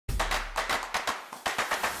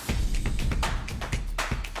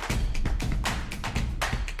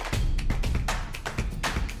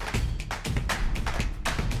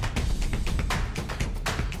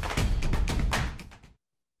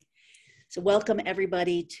to welcome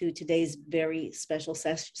everybody to today's very special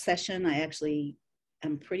session. I actually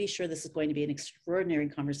am pretty sure this is going to be an extraordinary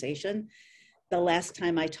conversation. The last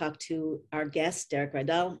time I talked to our guest, Derek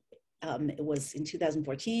Rydall, it was in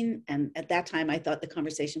 2014. And at that time, I thought the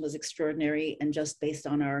conversation was extraordinary. And just based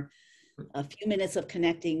on a few minutes of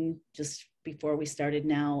connecting just before we started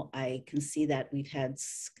now, I can see that we've had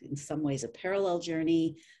in some ways a parallel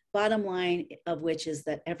journey, bottom line of which is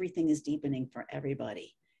that everything is deepening for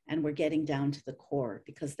everybody. And we're getting down to the core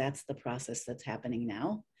because that's the process that's happening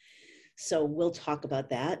now. So we'll talk about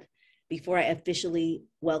that. Before I officially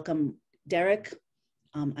welcome Derek,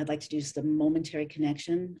 I'd like to do just a momentary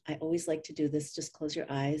connection. I always like to do this, just close your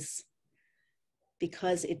eyes,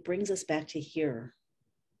 because it brings us back to here.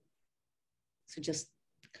 So just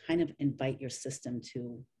kind of invite your system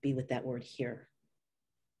to be with that word here.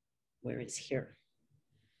 Where is here?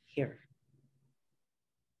 Here.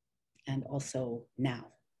 And also now.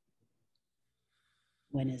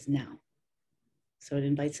 When is now? So it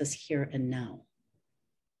invites us here and now.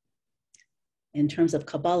 In terms of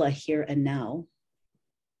Kabbalah, here and now,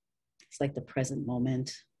 it's like the present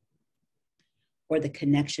moment, or the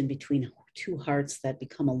connection between two hearts that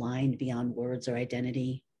become aligned beyond words or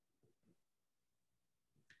identity,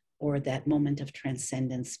 or that moment of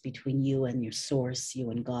transcendence between you and your source, you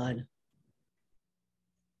and God,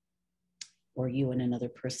 or you and another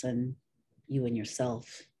person, you and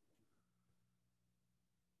yourself.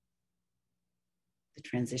 The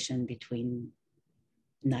transition between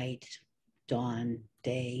night, dawn,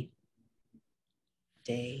 day,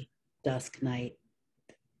 dusk, night.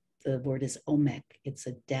 The word is omek. It's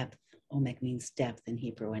a depth. Omek means depth in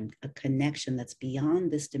Hebrew, and a connection that's beyond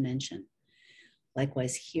this dimension.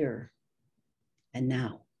 Likewise, here and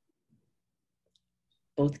now.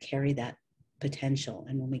 Both carry that potential.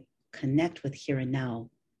 And when we connect with here and now,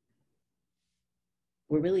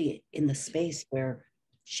 we're really in the space where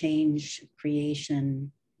change,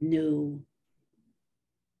 creation, new,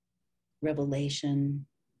 revelation,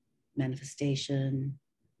 manifestation,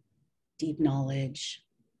 deep knowledge,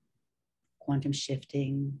 quantum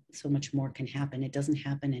shifting, so much more can happen. It doesn't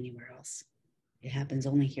happen anywhere else. It happens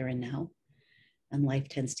only here and now. And life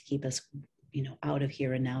tends to keep us, out of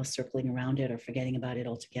here and now, circling around it or forgetting about it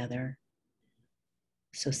altogether.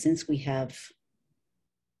 So since we have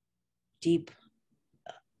deep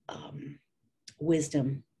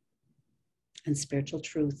wisdom and spiritual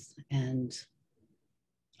truth and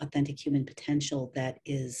authentic human potential that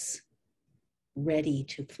is ready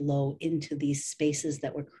to flow into these spaces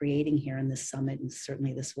that we're creating here in this summit, and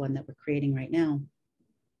certainly this one that we're creating right now,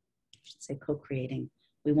 I should say co-creating,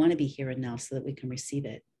 we want to be here and now so that we can receive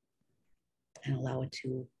it and allow it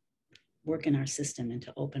to work in our system and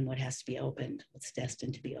to open what has to be opened, what's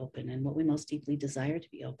destined to be open, and what we most deeply desire to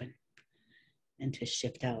be open, and to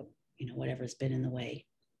shift out whatever's been in the way,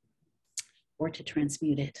 or to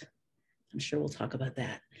transmute it. I'm sure we'll talk about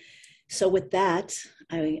that. So with that,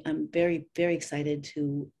 I'm very, very excited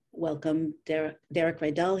to welcome Derek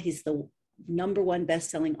Rydall. He's the #1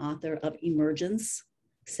 best-selling author of Emergence,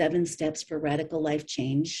 7 Steps for Radical Life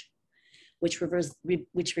Change, which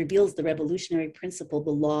reveals the revolutionary principle, the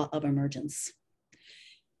law of emergence.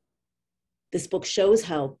 This book shows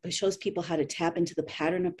people how to tap into the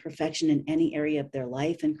pattern of perfection in any area of their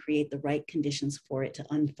life and create the right conditions for it to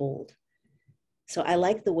unfold. So I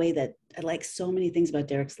like so many things about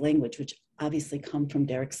Derek's language, which obviously come from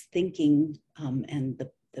Derek's thinking and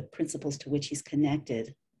the principles to which he's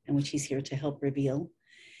connected and which he's here to help reveal.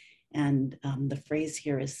 And the phrase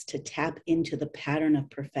here is to tap into the pattern of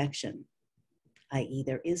perfection, i.e.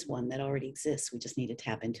 there is one that already exists. We just need to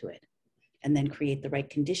tap into it and then create the right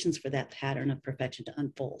conditions for that pattern of perfection to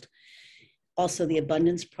unfold. Also, the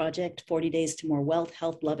Abundance Project, 40 Days to More Wealth,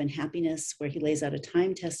 Health, Love, and Happiness, where he lays out a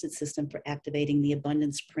time-tested system for activating the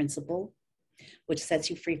abundance principle, which sets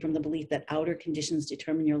you free from the belief that outer conditions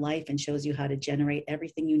determine your life and shows you how to generate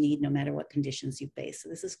everything you need no matter what conditions you face. So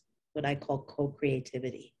this is what I call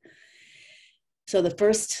co-creativity. So the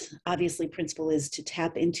first, obviously, principle is to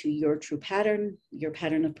tap into your true pattern, your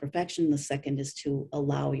pattern of perfection. The second is to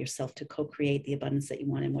allow yourself to co-create the abundance that you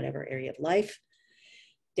want in whatever area of life.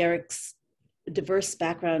 Derek's diverse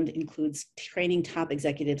background includes training top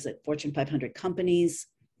executives at Fortune 500 companies,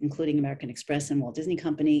 including American Express and Walt Disney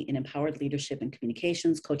Company, in empowered leadership and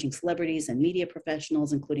communications, coaching celebrities and media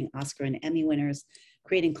professionals, including Oscar and Emmy winners,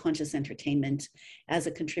 creating conscious entertainment. As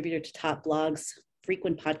a contributor to top blogs,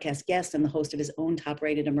 frequent podcast guest, and the host of his own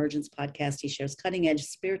top-rated Emergence podcast, he shares cutting-edge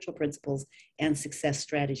spiritual principles and success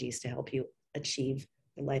strategies to help you achieve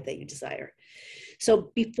the life that you desire.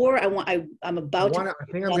 So before I think I'm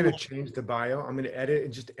going to change the bio. I'm going to edit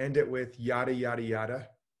and just end it with yada, yada, yada.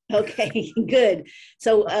 Okay, good.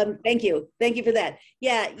 So thank you. Thank you for that.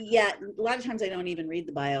 Yeah. A lot of times I don't even read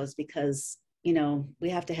the bios because, we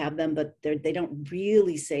have to have them, but they don't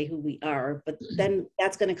really say who we are. But then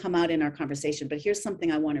that's going to come out in our conversation. But here's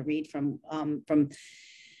something I want to read from,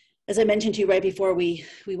 as I mentioned to you right before we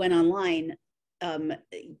went online.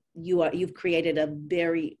 You've created a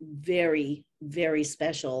very, very, very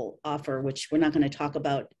special offer, which we're not going to talk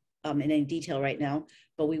about in any detail right now,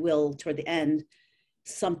 but we will toward the end.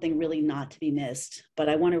 Something really not to be missed. But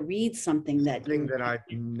I want to read something that I've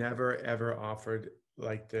never ever offered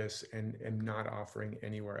like this and am not offering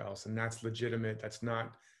anywhere else. And that's legitimate. That's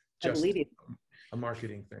not just a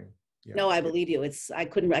marketing thing. Yeah. No, I believe you. I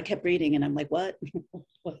kept reading and I'm like, what?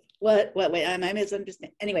 Wait, am I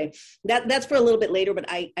misunderstanding? Anyway, that's for a little bit later, but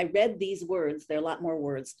I read these words. There are a lot more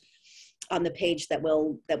words on the page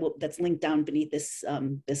that's linked down beneath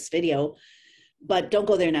this video, but don't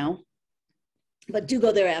go there now. But do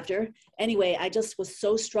go there after. Anyway, I just was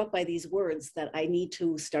so struck by these words that I need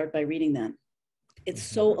to start by reading them. It's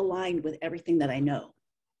so aligned with everything that I know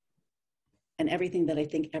and everything that I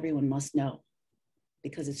think everyone must know,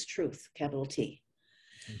 because it's truth, capital T.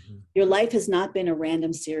 Your life has not been a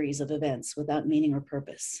random series of events without meaning or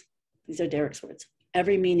purpose. These are Derek's words.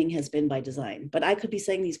 Every meaning has been by design, but I could be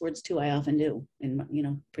saying these words too. I often do, and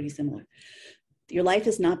pretty similar. Your life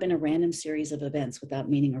has not been a random series of events without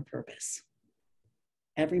meaning or purpose.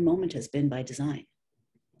 Every moment has been by design,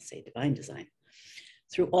 I'll say divine design.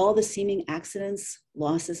 Through all the seeming accidents,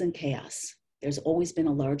 losses, and chaos, there's always been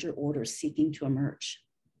a larger order seeking to emerge.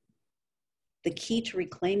 The key to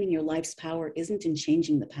reclaiming your life's power isn't in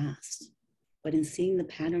changing the past, but in seeing the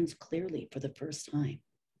patterns clearly for the first time.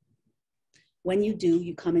 When you do,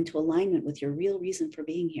 you come into alignment with your real reason for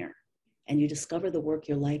being here, and you discover the work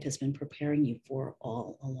your life has been preparing you for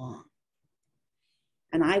all along.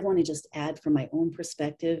 And I want to just add from my own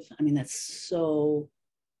perspective, that's so,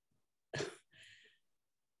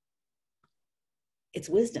 it's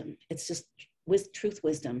wisdom. It's just truth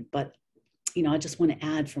wisdom. But, I just want to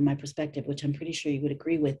add from my perspective, which I'm pretty sure you would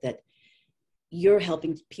agree with, that you're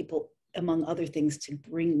helping people, among other things, to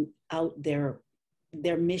bring out their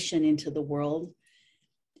mission into the world.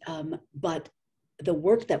 But the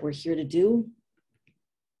work that we're here to do,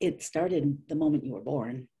 it started the moment you were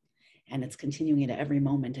born. And it's continuing at every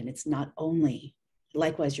moment. And it's not only,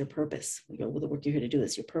 likewise, your purpose. The work you're here to do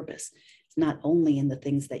is your purpose. It's not only in the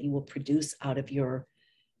things that you will produce out of your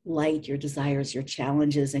light, your desires, your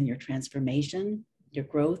challenges, and your transformation, your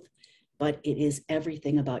growth, but it is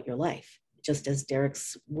everything about your life. Just as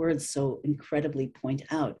Derek's words so incredibly point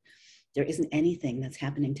out, there isn't anything that's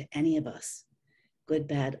happening to any of us, good,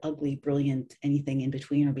 bad, ugly, brilliant, anything in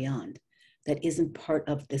between or beyond, that isn't part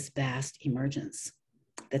of this vast emergence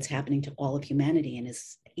that's happening to all of humanity. And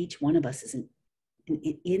each one of us is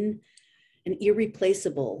an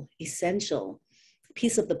irreplaceable, essential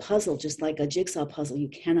piece of the puzzle, just like a jigsaw puzzle. You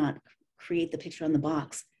cannot create the picture on the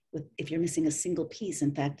box if you're missing a single piece.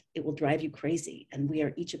 In fact, it will drive you crazy. And we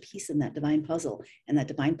are each a piece in that divine puzzle. And that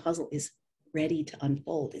divine puzzle is ready to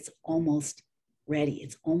unfold. It's almost ready.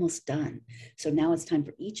 It's almost done. So now it's time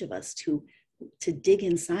for each of us to dig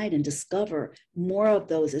inside and discover more of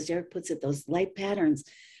those, as Derek puts it, those light patterns,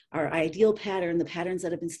 our ideal pattern, the patterns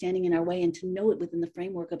that have been standing in our way, and to know it within the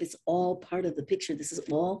framework of it's all part of the picture. This is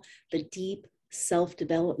all the deep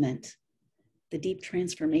self-development, the deep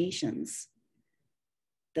transformations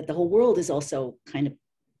that the whole world is also kind of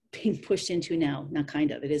being pushed into now. Not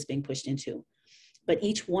kind of, it is being pushed into. But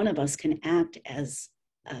each one of us can act as,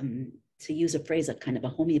 to use a phrase, a kind of a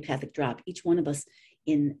homeopathic drop. Each one of us,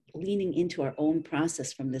 in leaning into our own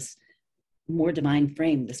process from this more divine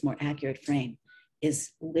frame, this more accurate frame,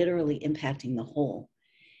 is literally impacting the whole.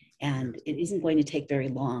 And it isn't going to take very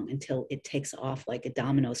long until it takes off like a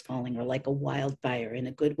dominoes falling or like a wildfire in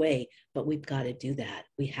a good way. But we've got to do that.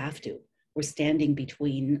 We have to. We're standing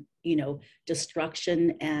between,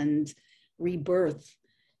 destruction and rebirth,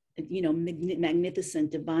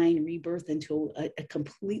 magnificent divine rebirth into a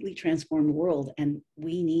completely transformed world. And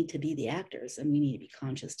we need to be the actors, and we need to be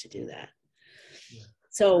conscious to do that. Yeah.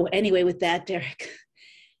 So anyway, with that, Derek,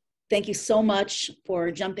 thank you so much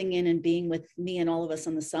for jumping in and being with me and all of us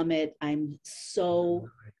on the summit. I'm so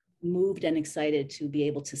moved and excited to be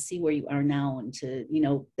able to see where you are now, and to,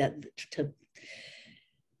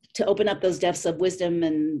 to open up those depths of wisdom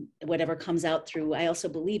and whatever comes out through. I also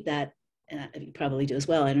believe that, and you probably do as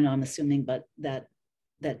well, I don't know, I'm assuming, but that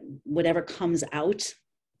whatever comes out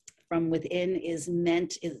from within is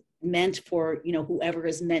meant for, whoever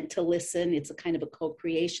is meant to listen. It's a kind of a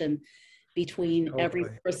co-creation between every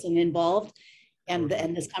person involved and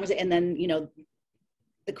this conversation. And then,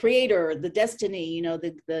 the creator, the destiny, you know,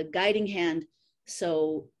 the guiding hand.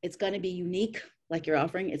 So it's going to be unique, like you're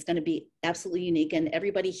offering. It's going to be absolutely unique. And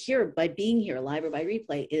everybody here, by being here live or by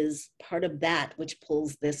replay, is part of that, which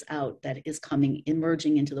pulls this out that is coming,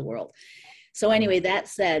 emerging into the world. So anyway, that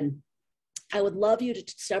said, I would love you to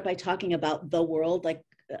start by talking about the world, like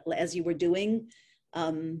as you were doing.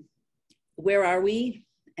 Where are we?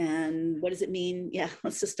 And what does it mean? Yeah,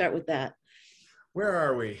 let's just start with that. Where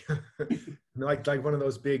are we? like one of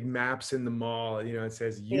those big maps in the mall, you know, it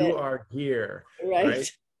says you are here,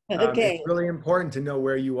 right? Okay. It's really important to know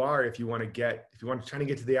where you are. If you want to try to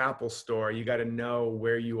get to the Apple store, you got to know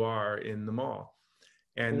where you are in the mall.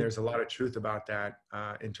 And there's a lot of truth about that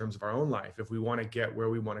in terms of our own life. If we want to get where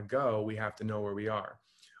we want to go, we have to know where we are.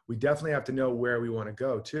 We definitely have to know where we want to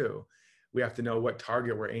go too. We have to know what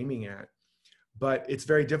target we're aiming at. But it's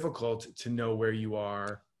very difficult to know where you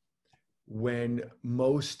are when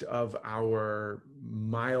most of our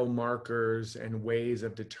mile markers and ways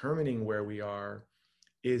of determining where we are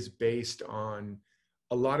is based on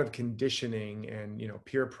a lot of conditioning and, you know,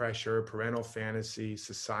 peer pressure, parental fantasy,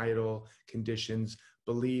 societal conditions,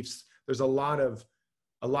 beliefs. There's a lot of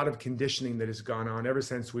conditioning that has gone on ever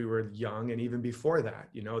since we were young, and even before that.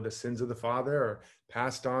 You know, the sins of the father are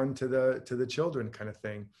passed on to the children, kind of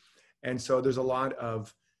thing. And so there's a lot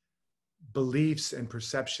of beliefs and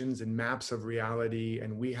perceptions and maps of reality,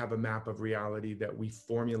 and we have a map of reality that we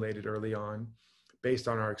formulated early on based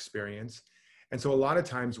on our experience. And so a lot of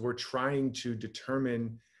times we're trying to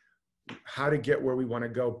determine how to get where we want to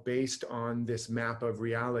go based on this map of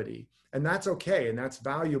reality. And that's okay, and that's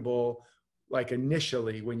valuable, like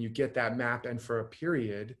initially when you get that map, and for a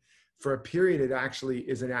period it actually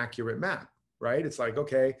is an accurate map, right? It's like,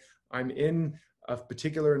 okay, I'm in a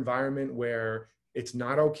particular environment where it's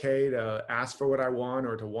not okay to ask for what I want,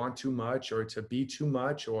 or to want too much, or to be too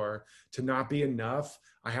much, or to not be enough.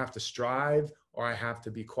 I have to strive, or I have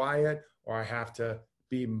to be quiet, or I have to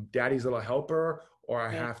be daddy's little helper, or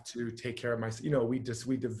I have to take care of myself. You know, we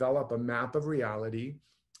develop a map of reality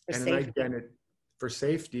and an identity for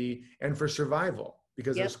safety and for survival,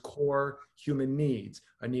 because there's core human needs,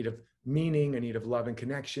 a need of meaning, a need of love and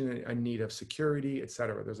connection, a need of security,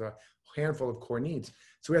 etc. There's a handful of core needs.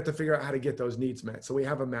 So we have to figure out how to get those needs met. So we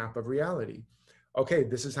have a map of reality. Okay,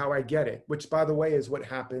 this is how I get it, which, by the way, is what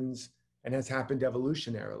happens and has happened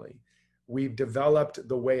evolutionarily. We've developed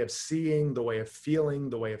the way of seeing, the way of feeling,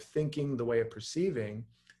 the way of thinking, the way of perceiving,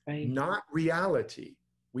 not reality.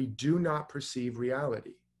 We do not perceive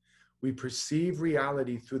reality. We perceive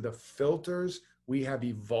reality through the filters we have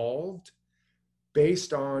evolved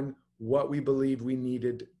based on what we believed we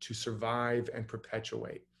needed to survive and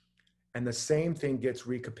perpetuate. And the same thing gets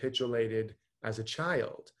recapitulated as a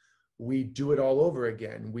child. We do it all over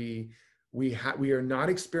again. We are not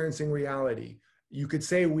experiencing reality. You could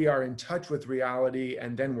say we are in touch with reality,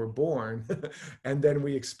 and then we're born, and then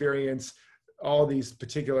we experience all these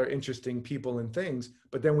particular interesting people and things,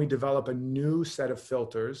 but then we develop a new set of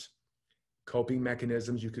filters, coping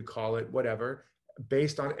mechanisms, you could call it, whatever,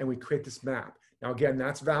 based on, and we create this map. Now, again,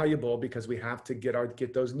 that's valuable because we have to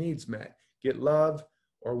get those needs met, get love,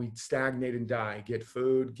 or we stagnate and die, get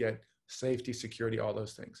food, get safety, security, all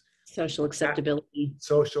those things. Social acceptability.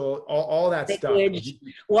 All that language,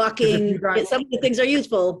 stuff. Walking, some of the things are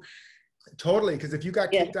useful. Totally, because if you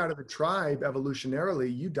got kicked out of the tribe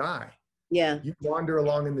evolutionarily, you die. Yeah. You wander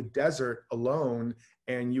along in the desert alone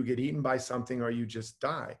and you get eaten by something, or you just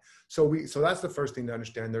die. So that's the first thing to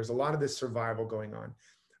understand. There's a lot of this survival going on.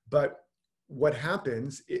 But what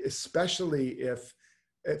happens, especially if,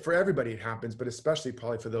 for everybody it happens, but especially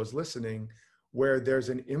probably for those listening, where there's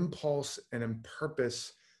an impulse and a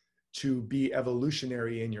purpose to be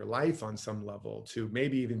evolutionary in your life on some level, to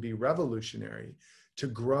maybe even be revolutionary, to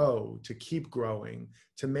grow, to keep growing,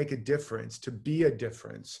 to make a difference, to be a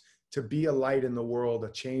difference, to be a light in the world, a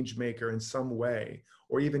change maker in some way,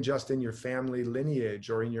 or even just in your family lineage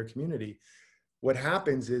or in your community. What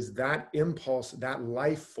happens is that impulse, that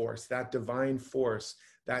life force, that divine force,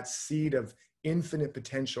 that seed of infinite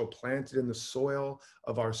potential planted in the soil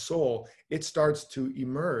of our soul, it starts to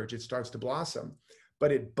emerge, it starts to blossom,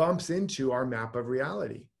 but it bumps into our map of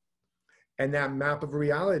reality. And that map of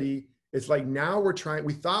reality is like, now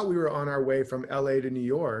we thought we were on our way from LA to New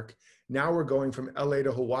York. Now we're going from LA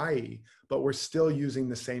to Hawaii, but we're still using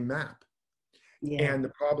the same map. Yeah. And the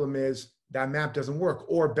problem is that map doesn't work,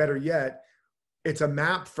 or better yet, it's a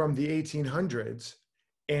map from the 1800s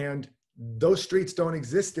and those streets don't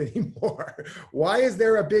exist anymore. Why is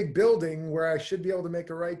there a big building where I should be able to make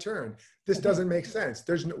a right turn? This doesn't make sense.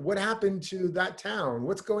 What happened to that town?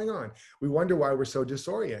 What's going on? We wonder why we're so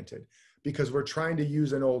disoriented, because we're trying to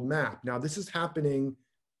use an old map. Now, this is happening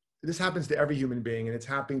this happens to every human being, and it's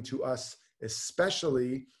happening to us,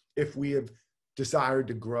 especially if we have desired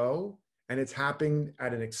to grow, and it's happening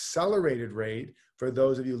at an accelerated rate for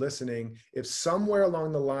those of you listening. If somewhere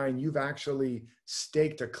along the line you've actually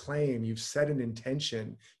staked a claim, you've set an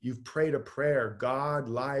intention, you've prayed a prayer, God,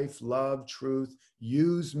 life, love, truth,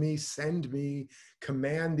 use me, send me,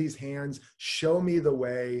 command these hands, show me the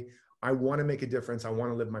way, I want to make a difference, I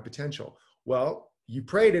want to live my potential. Well, you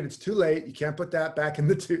prayed it, it's too late. You can't put that back in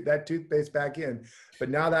the that toothpaste back in. But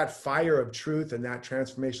now that fire of truth and that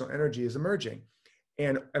transformational energy is emerging.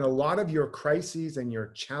 And a lot of your crises and your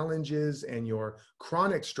challenges and your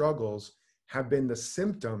chronic struggles have been the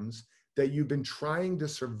symptoms that you've been trying to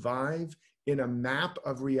survive in a map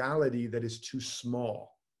of reality that is too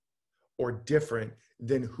small or different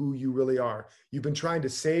than who you really are. You've been trying to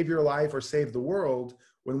save your life or save the world,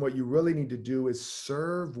 when what you really need to do is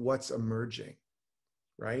serve what's emerging,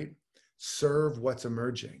 right? Serve what's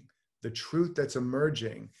emerging. The truth that's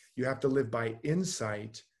emerging, you have to live by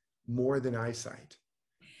insight more than eyesight.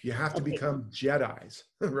 You have to become Jedis,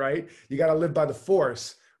 right? You got to live by the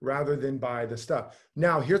force rather than by the stuff.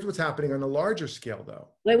 Now, here's what's happening on a larger scale, though.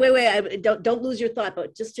 Wait. Don't lose your thought,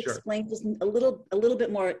 but just Sure. explain just a little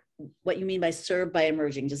bit more what you mean by serve by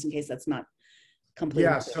emerging, just in case that's not completely.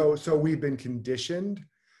 Yeah. So we've been conditioned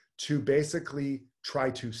to basically try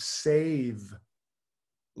to save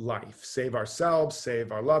life, save ourselves,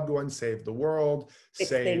 save our loved ones, save the world,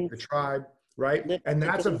 save the tribe. Right? And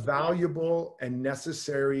that's a valuable and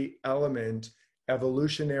necessary element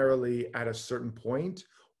evolutionarily at a certain point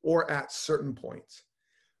or at certain points.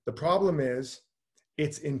 The problem is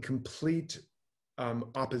it's in complete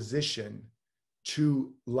opposition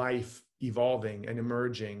to life evolving and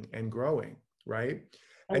emerging and growing, right?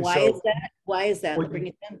 And why is that? Why is that? Bring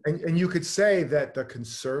it in. And you could say that the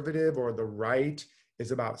conservative or the right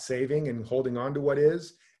is about saving and holding on to what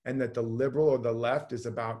is, and that the liberal or the left is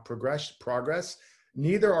about progress.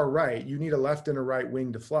 Neither are right. You need a left and a right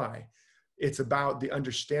wing to fly. It's about the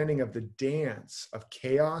understanding of the dance of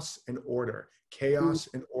chaos and order, chaos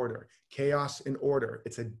and order, chaos and order.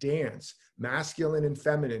 It's a dance, masculine and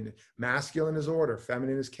feminine. Masculine is order,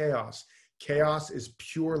 feminine is chaos. Chaos is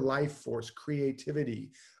pure life force,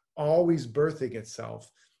 creativity, always birthing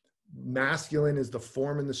itself. Masculine is the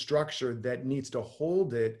form and the structure that needs to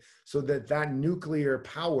hold it so that that nuclear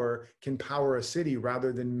power can power a city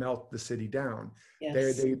rather than melt the city down.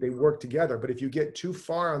 Yes. They work together. But if you get too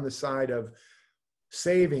far on the side of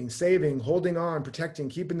saving, holding on, protecting,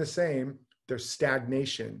 keeping the same, there's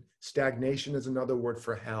stagnation. Stagnation is another word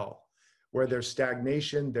for hell. Where there's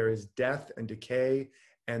stagnation, there is death and decay,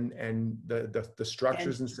 and the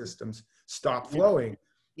structures and systems stop flowing.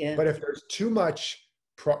 Yeah. But if there's too much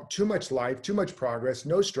life, too much progress,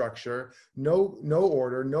 no structure, no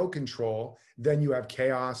order, no control, then you have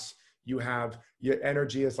chaos. You have your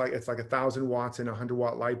energy is like, it's like 1,000 watts in a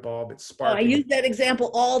 100-watt light bulb. It's sparking. I use that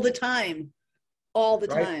example all the time.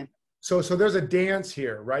 Time. So there's a dance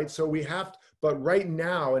here, right? So we have, but right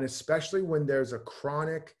now, and especially when there's a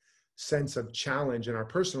chronic sense of challenge in our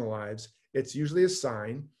personal lives, it's usually a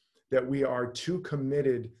sign that we are too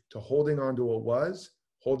committed to holding on to what was,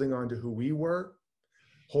 holding on to who we were,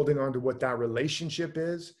 holding on to what that relationship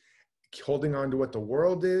is, holding on to what the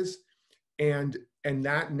world is. And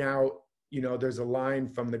that now, there's a line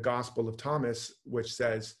from the Gospel of Thomas, which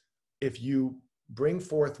says, if you bring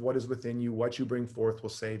forth what is within you, what you bring forth will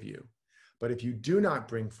save you. But if you do not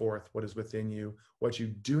bring forth what is within you, what you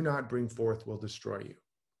do not bring forth will destroy you.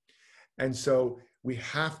 And so we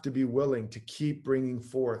have to be willing to keep bringing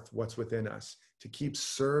forth what's within us, to keep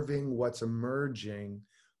serving what's emerging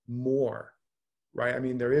more. Right? I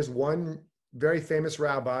mean, there is one very famous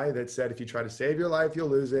rabbi that said, if you try to save your life, you'll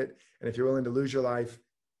lose it. And if you're willing to lose your life,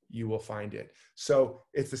 you will find it. So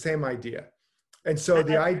it's the same idea. And so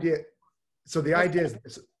the idea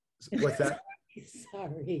is, what's that?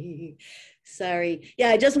 Sorry. Yeah,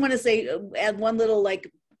 I just want to say, add one little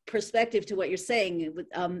perspective to what you're saying,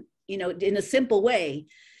 in a simple way.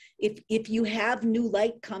 If you have new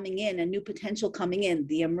light coming in, a new potential coming in,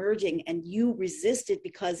 the emerging, and you resist it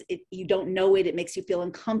because you don't know it, it makes you feel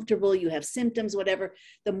uncomfortable, you have symptoms, whatever,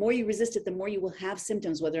 the more you resist it, the more you will have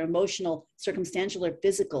symptoms, whether emotional, circumstantial, or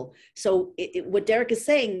physical. So what Derek is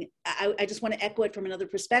saying, I just want to echo it from another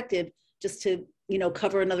perspective, just to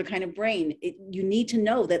cover another kind of brain. You need to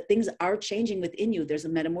know that things are changing within you. There's a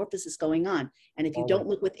metamorphosis going on. And if you don't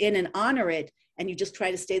look within and honor it, and you just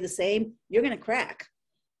try to stay the same, you're going to crack.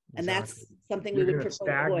 And that's something we would prefer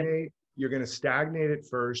to avoid. You're going to stagnate at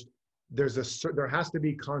first. There has to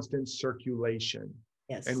be constant circulation.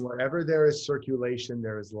 Yes. And wherever there is circulation,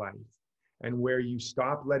 there is life. And where you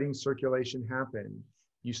stop letting circulation happen,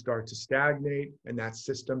 you start to stagnate, and that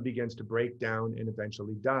system begins to break down and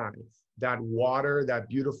eventually die. That water, that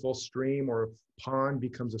beautiful stream or pond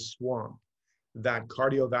becomes a swamp. That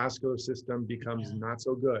cardiovascular system becomes not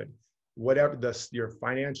so good. Whatever your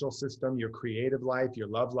financial system, your creative life, your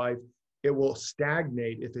love life, it will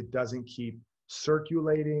stagnate if it doesn't keep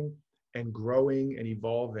circulating and growing and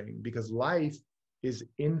evolving, because life is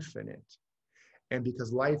infinite. And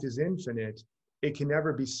because life is infinite, it can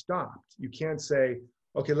never be stopped. You can't say,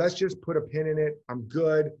 okay, let's just put a pin in it. I'm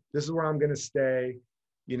good. This is where I'm going to stay.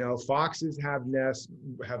 You know, foxes have nests,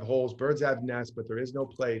 have holes, birds have nests, but there is no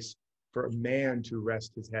place for a man to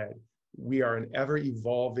rest his head. We are an ever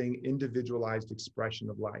evolving, individualized expression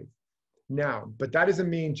of life. Now, but that doesn't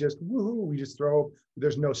mean just woohoo, we just throw,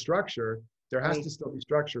 there's no structure. There has to still be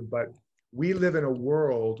structure, but we live in a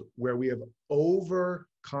world where we have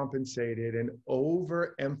overcompensated and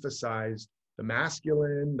overemphasized the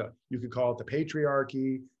masculine, you could call it the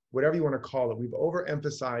patriarchy, whatever you want to call it. We've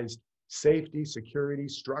overemphasized safety, security,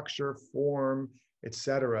 structure, form,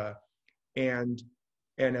 etc. And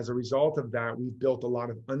as a result of that, we've built a lot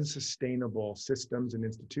of unsustainable systems and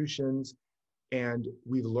institutions, and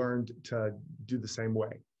we've learned to do the same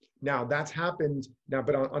way. Now that's happened now,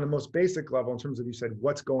 but on a most basic level, in terms of, you said,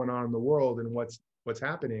 what's going on in the world and what's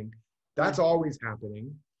happening, that's always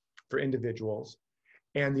happening for individuals.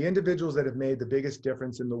 And the individuals that have made the biggest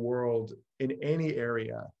difference in the world in any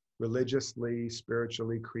area, religiously,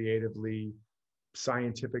 spiritually, creatively,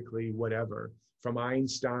 scientifically, whatever, from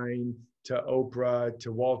Einstein to Oprah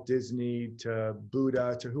to Walt Disney to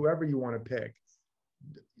Buddha to whoever you want to pick,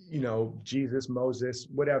 you know, Jesus, Moses,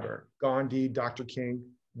 whatever, Gandhi, Dr. King,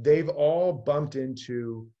 they've all bumped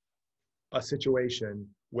into a situation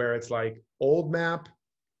where it's like, old map,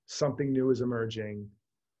 something new is emerging.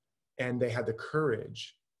 And they had the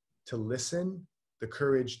courage to listen, the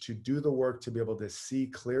courage to do the work, to be able to see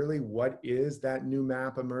clearly what is that new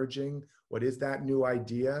map emerging, what is that new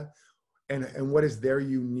idea, and what is their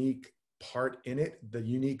unique part in it, the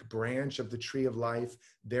unique branch of the tree of life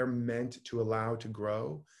they're meant to allow to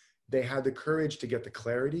grow. They had the courage to get the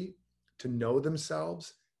clarity, to know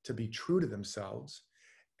themselves, to be true to themselves,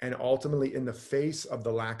 and ultimately, in the face of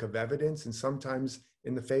the lack of evidence, and sometimes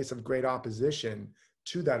in the face of great opposition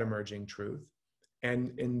to that emerging truth.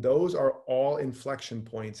 And those are all inflection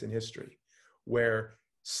points in history where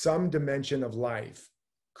some dimension of life,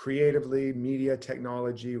 creatively, media,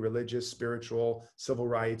 technology, religious, spiritual, civil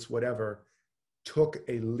rights, whatever, took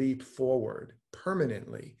a leap forward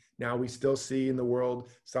permanently. Now we still see in the world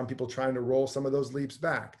some people trying to roll some of those leaps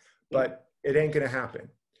back, but it ain't going to happen.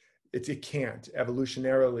 It can't.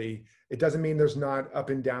 Evolutionarily, it doesn't mean there's not up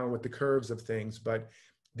and down with the curves of things, but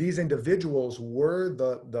these individuals were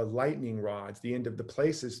the lightning rods, the end of the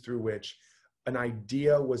places through which an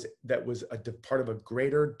idea was a part of a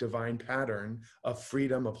greater divine pattern of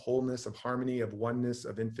freedom, of wholeness, of harmony, of oneness,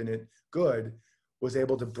 of infinite good, was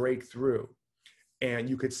able to break through. And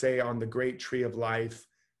you could say on the great tree of life,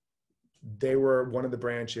 they were one of the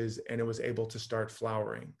branches, and it was able to start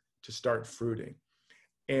flowering, to start fruiting.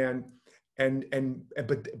 But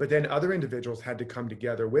then other individuals had to come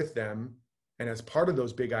together with them, and as part of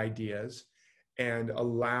those big ideas, and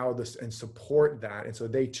allow this and support that. And so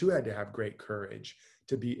they too had to have great courage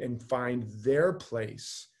to be and find their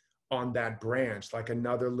place on that branch, like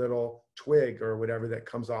another little twig or whatever that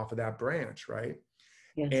comes off of that branch, right?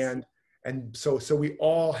 Yes. And so we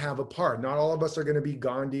all have a part. Not all of us are going to be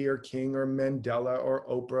Gandhi or King or Mandela or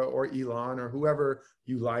Oprah or Elon or whoever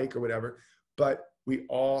you like or whatever, but we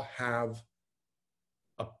all have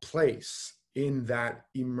a place in that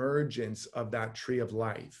emergence of that tree of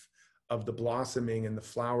life, of the blossoming and the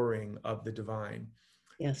flowering of the divine.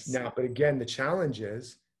 Yes. Now, but again, the challenge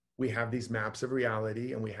is we have these maps of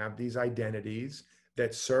reality and we have these identities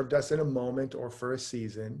that served us in a moment or for a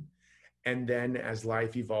season. And then as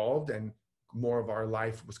life evolved and more of our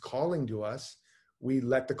life was calling to us, we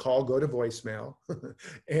let the call go to voicemail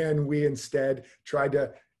and we instead tried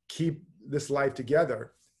to keep this life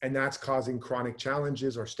together. And that's causing chronic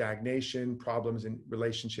challenges or stagnation, problems in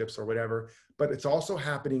relationships or whatever. But it's also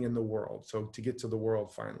happening in the world. So to get to the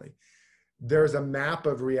world finally, there's a map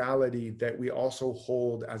of reality that we also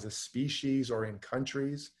hold as a species or in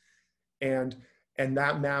countries. And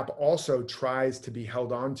that map also tries to be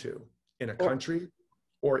held onto in a country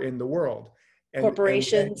or in the world. And,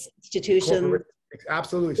 corporations, institutions.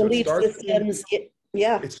 Absolutely. So belief systems.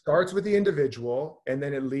 It starts with the individual, and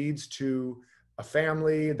then it leads to a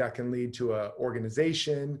family, that can lead to an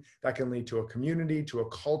organization, that can lead to a community, to a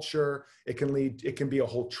culture. It can be a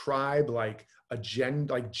whole tribe, like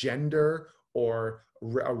gender or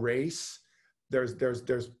a race. There's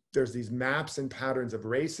there's these maps and patterns of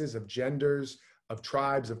races, of genders, of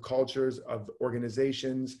tribes, of cultures, of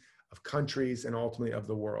organizations, of countries, and ultimately of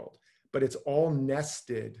the world. But it's all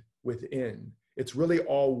nested within. It's really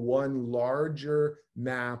all one larger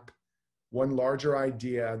map, one larger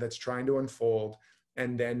idea that's trying to unfold.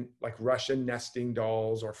 And then like Russian nesting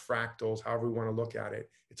dolls or fractals, however we want to look at it,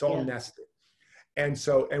 it's all nested. And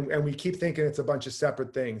so, and we keep thinking it's a bunch of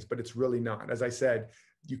separate things, but it's really not. As I said,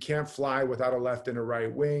 you can't fly without a left and a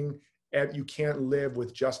right wing. And you can't live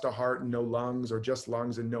with just a heart and no lungs, or just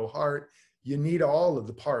lungs and no heart. You need all of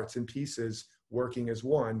the parts and pieces working as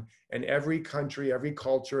one. And every country, every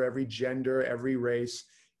culture, every gender, every race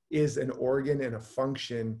is an organ and a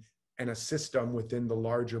function and a system within the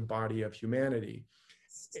larger body of humanity.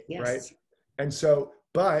 Yes. Right? And so,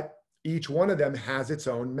 but each one of them has its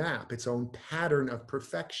own map, its own pattern of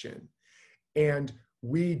perfection. And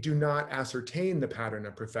we do not ascertain the pattern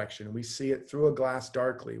of perfection. We see it through a glass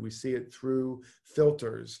darkly. We see it through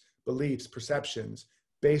filters, beliefs, perceptions,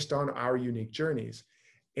 based on our unique journeys.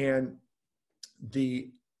 And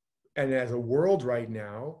as a world right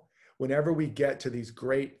now, whenever we get to these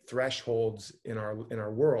great thresholds in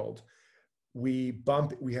our world, we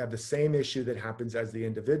have the same issue that happens as the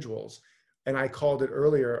individuals. And I called it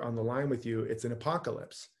earlier on the line with you, it's an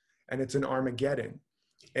apocalypse and it's an Armageddon.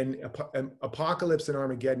 And apocalypse and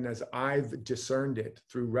Armageddon, as I've discerned it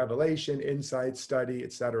through revelation, insight, study,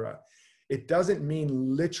 etc., it doesn't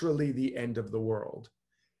mean literally the end of the world,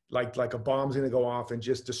 like a bomb's going to go off and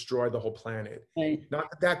just destroy the whole planet. Right. Not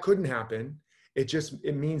that that couldn't happen.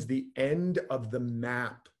 It means the end of the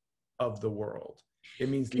map of the world. It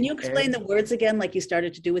means. Can you explain the words again, like you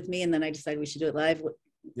started to do with me, and then I decided we should do it live?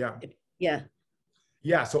 Yeah. Yeah.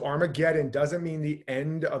 Yeah, so Armageddon doesn't mean the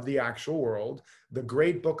end of the actual world. The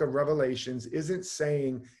great book of Revelations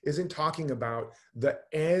isn't talking about the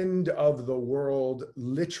end of the world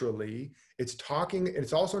literally.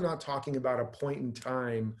 It's also not talking about a point in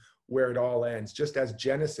time where it all ends, just as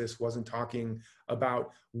Genesis wasn't talking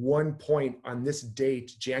about one point on this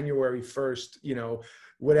date, January 1st,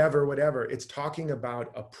 whatever. It's talking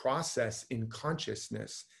about a process in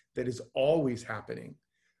consciousness that is always happening.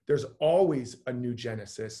 There's always a new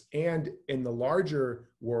Genesis. And in the larger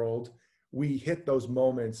world, we hit those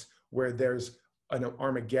moments where there's an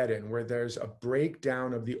Armageddon, where there's a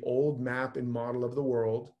breakdown of the old map and model of the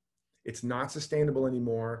world. It's not sustainable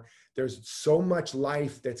anymore. There's so much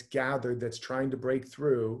life that's gathered that's trying to break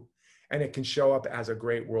through, and it can show up as a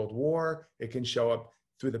great world war. It can show up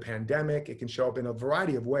through the pandemic. It can show up in a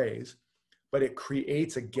variety of ways, but it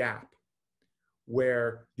creates a gap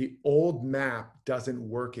where the old map doesn't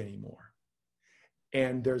work anymore.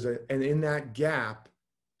 And in that gap,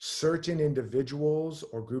 certain individuals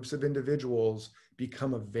or groups of individuals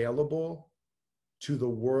become available to the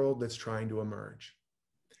world that's trying to emerge.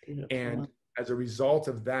 Beautiful. And as a result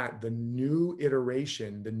of that, the new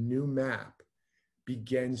iteration, the new map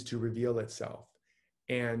begins to reveal itself.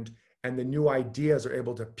 And the new ideas are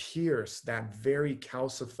able to pierce that very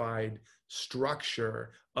calcified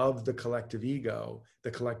structure of the collective ego, the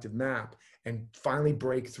collective map, and finally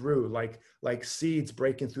break through like seeds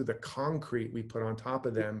breaking through the concrete we put on top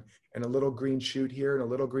of them, and a little green shoot here and a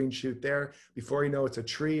little green shoot there. Before you know, it's a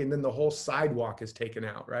tree, and then the whole sidewalk is taken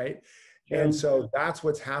out, right? Yeah. And so that's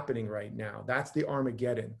what's happening right now. That's the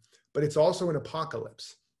Armageddon, but it's also an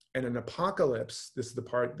apocalypse. And an apocalypse, this is the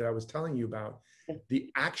part that I was telling you about, the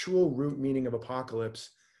actual root meaning of apocalypse,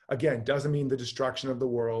 again, doesn't mean the destruction of the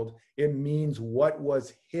world. It means what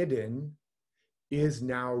was hidden is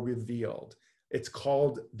now revealed. It's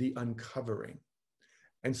called the uncovering.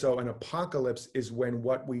 And so an apocalypse is when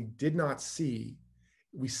what we did not see,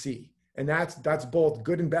 we see. And that's both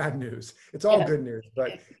good and bad news. It's all good news,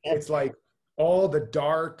 but it's like all the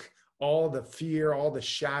dark, all the fear, all the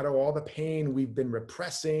shadow, all the pain we've been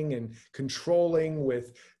repressing and controlling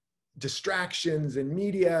with distractions and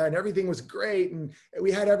media, and everything was great and we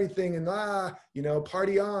had everything and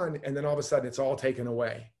party on, and then all of a sudden it's all taken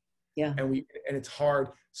away. Yeah. And it's hard.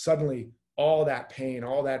 Suddenly all that pain,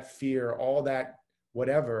 all that fear, all that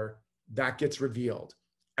whatever, that gets revealed,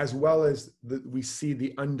 as well as we see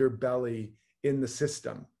the underbelly in the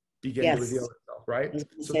system begin to reveal itself, right?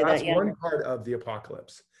 So that's one part of the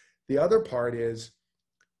apocalypse. The other part is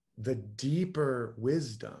the deeper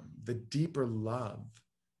wisdom, the deeper love,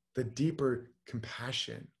 the deeper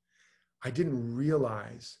compassion. I didn't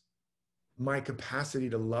realize my capacity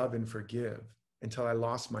to love and forgive until I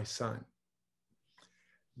lost my son.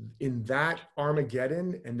 In that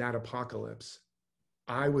Armageddon and that apocalypse,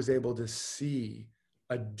 I was able to see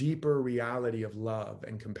a deeper reality of love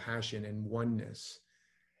and compassion and oneness,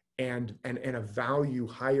 and a value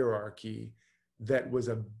hierarchy that was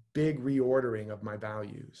a big reordering of my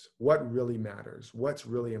values. What really matters? What's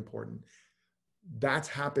really important? That's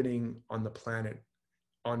happening on the planet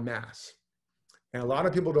en masse. And a lot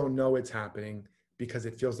of people don't know it's happening because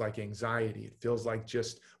it feels like anxiety. It feels like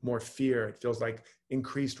just more fear. It feels like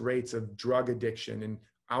increased rates of drug addiction and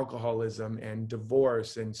alcoholism and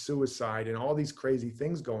divorce and suicide and all these crazy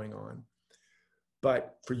things going on.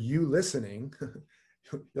 But for you listening,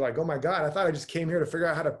 you're like, oh my God, I thought I just came here to figure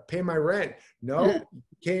out how to pay my rent. No, you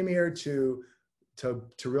came here to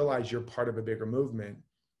realize you're part of a bigger movement,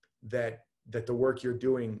 that the work you're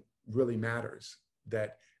doing really matters.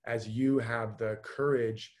 That as you have the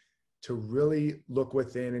courage to really look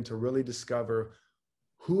within and to really discover,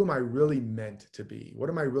 who am I really meant to be? What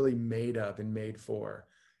am I really made of and made for?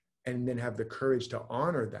 And then have the courage to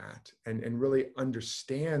honor that and really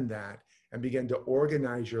understand that and begin to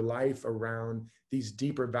organize your life around these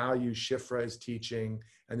deeper values Shifra is teaching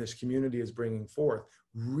and this community is bringing forth.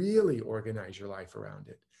 Really organize your life around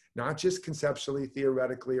it. Not just conceptually,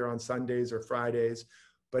 theoretically, or on Sundays or Fridays,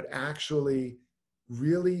 but actually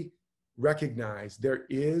really recognize there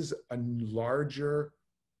is a larger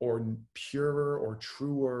or purer or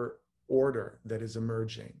truer order that is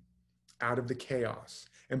emerging out of the chaos.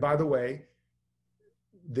 And by the way,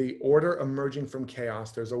 the order emerging from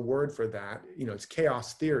chaos, there's a word for that. You know, it's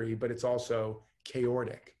chaos theory, but it's also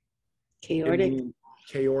chaotic. Chaotic.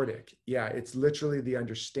 Chaotic. Yeah, it's literally the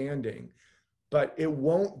understanding, but it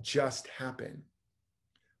won't just happen.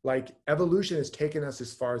 Like evolution has taken us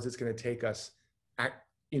as far as it's going to take us,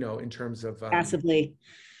 in terms of Passively.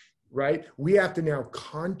 Right? We have to now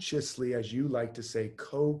consciously, as you like to say,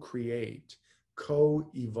 co-create,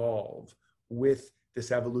 co-evolve with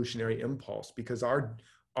this evolutionary impulse, because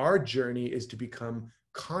our journey is to become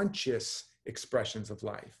conscious expressions of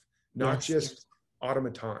life, not just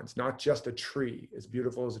automatons, not just a tree, as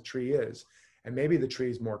beautiful as a tree is. And maybe the tree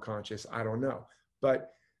is more conscious, I don't know.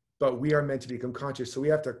 But we are meant to become conscious. So we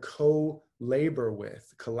have to co-labor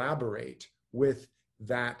with, collaborate with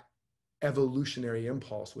that evolutionary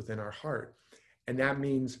impulse within our heart. And that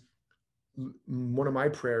means one of my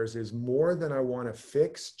prayers is, more than I want to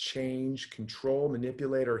fix, change, control,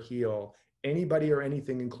 manipulate, or heal anybody or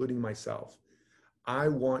anything, including myself, I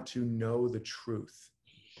want to know the truth.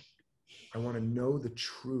 I want to know the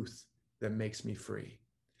truth that makes me free.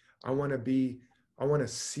 I want to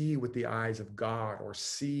see with the eyes of God, or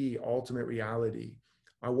see ultimate reality.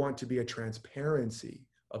 I want to be a transparency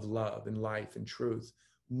of love and life and truth,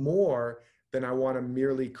 more than I want to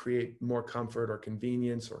merely create more comfort or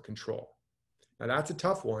convenience or control. Now that's a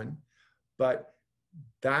tough one, but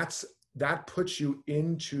that puts you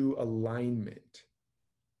into alignment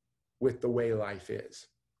with the way life is,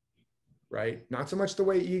 right? Not so much the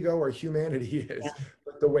way ego or humanity is,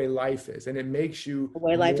 but the way life is. And it makes you the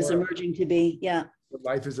way life is emerging to be. Yeah.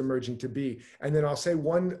 Life is emerging to be. And then I'll say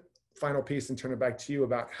one final piece and turn it back to you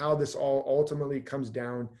about how this all ultimately comes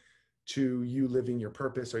down to you living your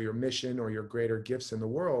purpose or your mission or your greater gifts in the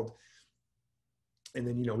world. And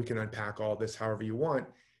then, we can unpack all this however you want.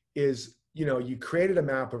 Is, you created a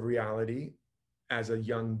map of reality as a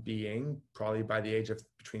young being, probably by the age of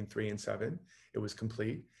between 3 and 7, it was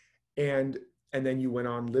complete. And then you went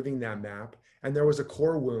on living that map, and there was a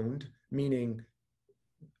core wound, meaning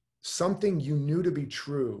something you knew to be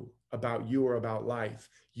true about you or about life,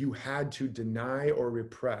 you had to deny or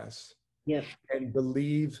repress. Yep. And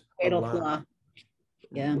believe fatal flaw.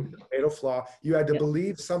 Yeah. Fatal flaw. You had to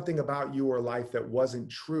believe something about you or life that wasn't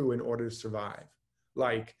true in order to survive.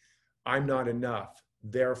 Like, I'm not enough,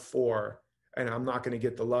 therefore, and I'm not going to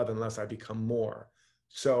get the love unless I become more.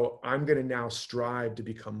 So I'm going to now strive to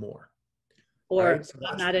become more. Or right? So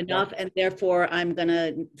I'm not enough, and therefore I'm going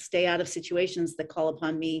to stay out of situations that call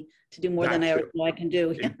upon me to do more than I know I can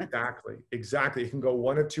do. Exactly. It can go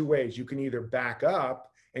one of two ways. You can either back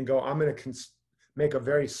up and go, I'm going to make a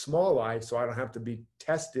very small life so I don't have to be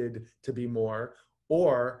tested to be more,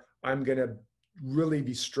 or I'm going to really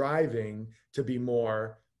be striving to be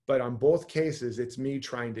more. But on both cases, it's me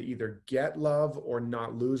trying to either get love or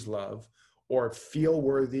not lose love, or feel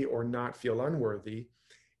worthy or not feel unworthy.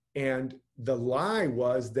 And the lie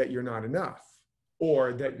was that you're not enough,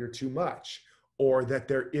 or that you're too much, or that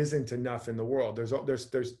there isn't enough in the world.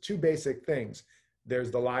 There's two basic things.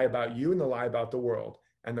 There's the lie about you and the lie about the world.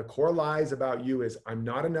 And the core lies about you is I'm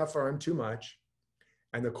not enough or I'm too much.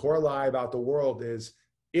 And the core lie about the world is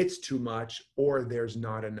it's too much or there's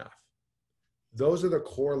not enough. Those are the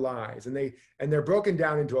core lies. And they're broken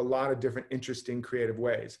down into a lot of different interesting creative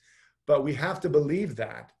ways. But we have to believe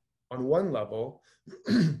that on one level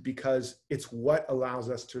because it's what allows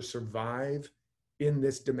us to survive in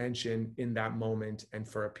this dimension, in that moment, and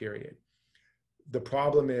for a period. The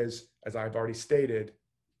problem is, as I've already stated,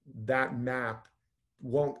 that map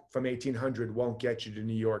won't, from 1800, won't get you to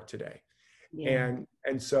New York today. Yeah.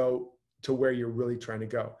 And so to where you're really trying to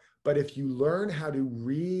go. But if you learn how to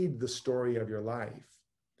read the story of your life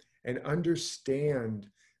and understand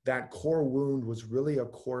that core wound was really a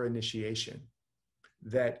core initiation,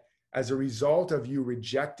 that as a result of you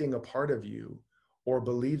rejecting a part of you or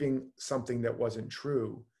believing something that wasn't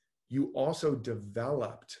true, you also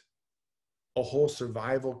developed a whole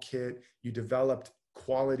survival kit. You developed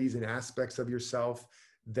qualities and aspects of yourself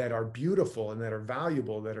that are beautiful and that are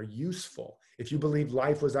valuable, that are useful. If you believed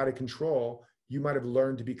life was out of control, you might have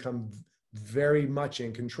learned to become very much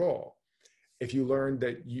in control. If you learned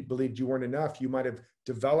that you believed you weren't enough, you might have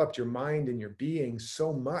developed your mind and your being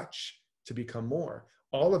so much to become more.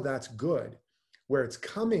 All of that's good. Where it's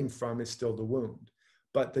coming from is still the wound.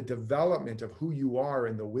 But the development of who you are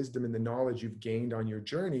and the wisdom and the knowledge you've gained on your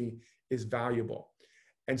journey is valuable.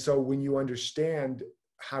 And so when you understand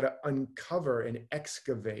how to uncover and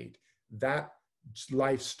excavate that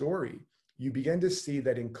life story, you begin to see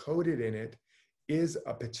that encoded in it is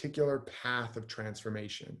a particular path of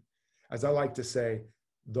transformation. As I like to say,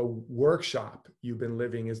 the workshop you've been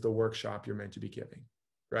living is the workshop you're meant to be giving,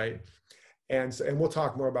 right? And we'll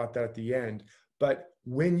talk more about that at the end. But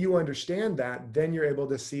when you understand that, then you're able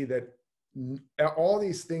to see that all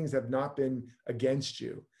these things have not been against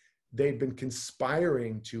you. They've been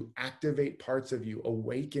conspiring to activate parts of you,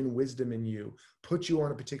 awaken wisdom in you, put you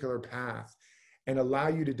on a particular path, and allow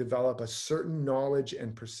you to develop a certain knowledge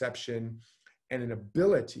and perception and an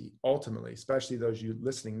ability, ultimately, especially those you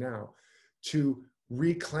listening now, to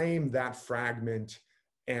reclaim that fragment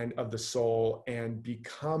and of the soul and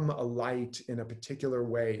become a light in a particular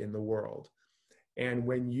way in the world. And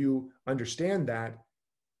when you understand that,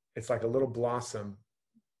 it's like a little blossom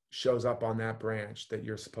shows up on that branch that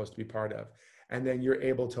you're supposed to be part of. And then you're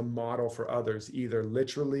able to model for others, either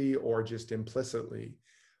literally or just implicitly,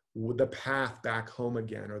 the path back home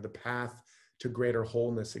again, or the path to greater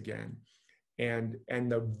wholeness again. And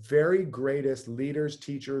the very greatest leaders,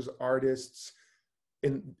 teachers, artists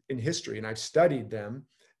in history, and I've studied them,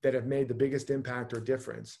 that have made the biggest impact or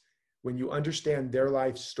difference, when you understand their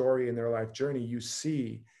life story and their life journey, you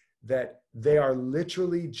see that they are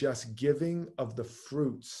literally just giving of the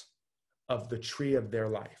fruits of the tree of their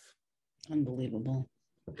life. Unbelievable.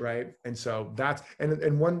 Right? And so that's,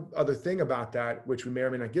 and one other thing about that, which we may or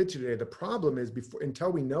may not get to today, the problem is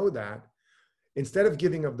until we know that, instead of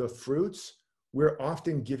giving of the fruits, we're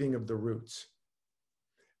often giving of the roots.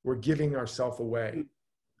 We're giving ourselves away.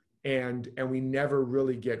 And we never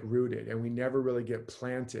really get rooted, and we never really get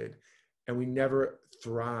planted, and we never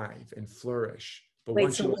thrive and flourish. But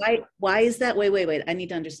wait, so why is that? Wait. I need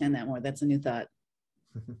to understand that more. That's a new thought.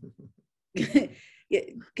 Can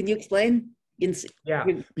you explain? Yeah,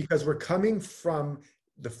 because we're coming from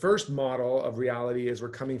the first model of reality is we're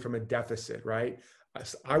coming from a deficit, right?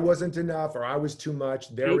 I wasn't enough, or I was too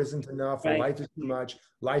much. There isn't enough, or life is too much.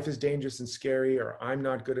 Life is dangerous and scary, or I'm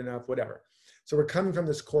not good enough, whatever. So we're coming from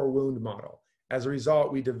this core wound model. As a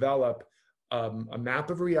result, we develop a map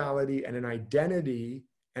of reality and an identity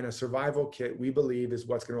and a survival kit we believe is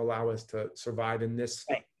what's going to allow us to survive in this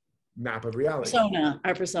map of reality.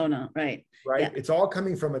 Our persona, right. Right? Yeah. It's all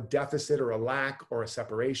coming from a deficit or a lack or a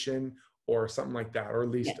separation or something like that, or at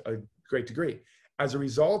least a great degree. As a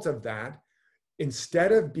result of that,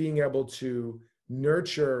 instead of being able to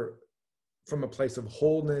nurture from a place of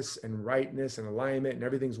wholeness and rightness and alignment and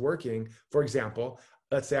everything's working, for example,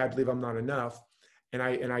 let's say I believe I'm not enough, and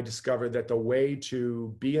I discovered that the way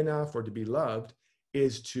to be enough or to be loved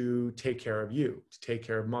is to take care of you, to take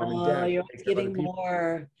care of mom and dad. You're giving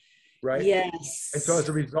more. Right? Yes. And so as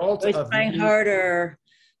a result of trying harder.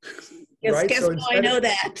 Right? Guess So I know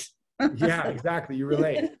that. Yeah, exactly. You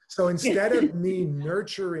relate. So instead of me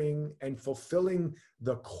nurturing and fulfilling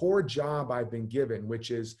the core job I've been given, which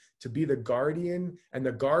is to be the guardian and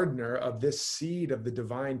the gardener of this seed of the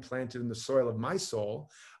divine planted in the soil of my soul,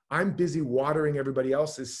 I'm busy watering everybody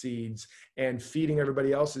else's seeds and feeding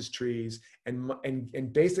everybody else's trees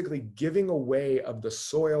and basically giving away of the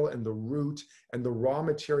soil and the root and the raw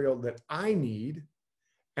material that I need.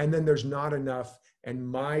 And then there's not enough, and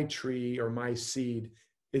my tree or my seed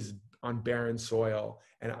is on barren soil,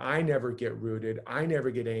 and I never get rooted, I never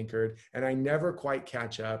get anchored, and I never quite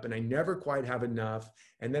catch up, and I never quite have enough,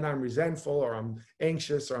 and then I'm resentful, or I'm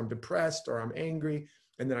anxious, or I'm depressed, or I'm angry,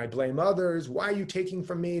 and then I blame others. Why are you taking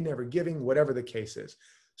from me, never giving, whatever the case is.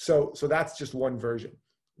 So that's just one version.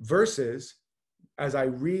 Versus, as I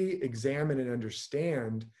re-examine and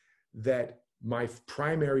understand that my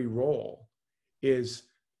primary role is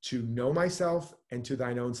to know myself and to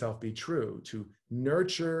thine own self be true, to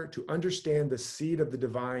nurture, to understand the seed of the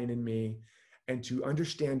divine in me, and to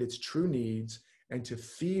understand its true needs, and to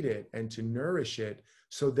feed it and to nourish it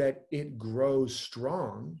so that it grows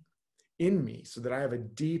strong in me, so that I have a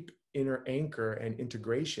deep inner anchor and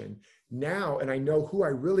integration now, and I know who I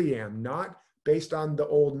really am, not based on the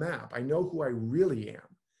old map. I know who I really am,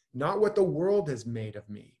 not what the world has made of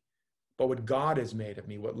me, but what God has made of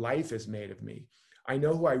me, what life has made of me. I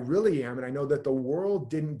know who I really am, and I know that the world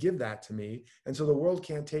didn't give that to me, and so the world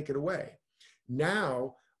can't take it away.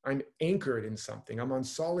 Now I'm anchored in something. I'm on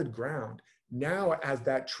solid ground. Now, as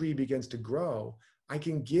that tree begins to grow, I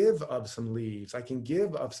can give of some leaves. I can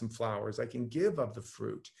give of some flowers. I can give of the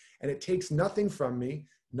fruit. And it takes nothing from me.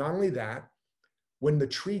 Not only that, when the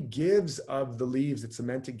tree gives of the leaves it's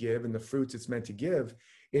meant to give and the fruits it's meant to give,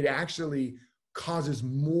 it actually causes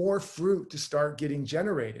more fruit to start getting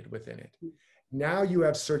generated within it. Now you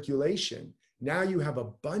have circulation. Now you have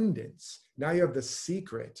abundance. Now you have the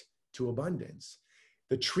secret to abundance.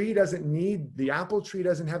 The tree doesn't need, the apple tree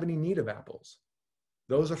doesn't have any need of apples.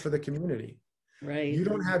 Those are for the community. Right. You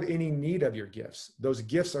don't have any need of your gifts. Those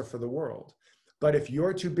gifts are for the world. But if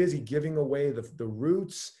you're too busy giving away the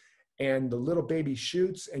roots and the little baby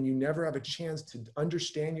shoots, and you never have a chance to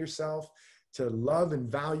understand yourself, to love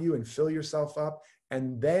and value and fill yourself up,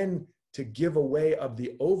 and then to give away of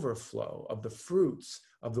the overflow of the fruits,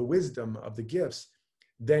 of the wisdom, of the gifts,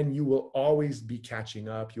 then you will always be catching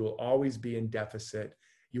up. You will always be in deficit.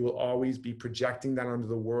 You will always be projecting that onto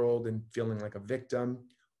the world and feeling like a victim,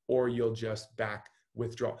 or you'll just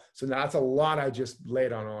withdraw. So that's a lot I just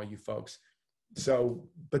laid on all you folks. So,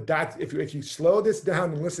 but that's, if you slow this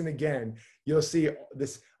down and listen again, you'll see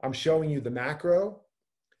this. I'm showing you the macro,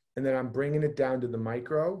 and then I'm bringing it down to the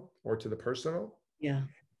micro or to the personal. Yeah.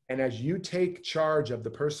 And as you take charge of the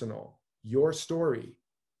personal, your story,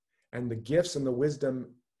 and the gifts and the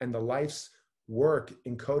wisdom and the life's work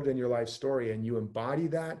encoded in your life story, and you embody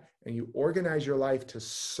that and you organize your life to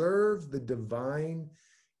serve the divine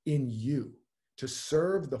in you, to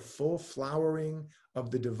serve the full flowering of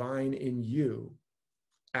the divine in you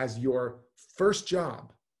as your first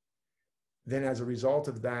job, then as a result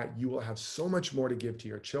of that, you will have so much more to give to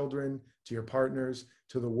your children, to your partners,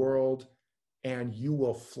 to the world, and you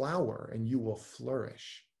will flower and you will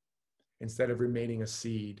flourish instead of remaining a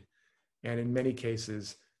seed. And in many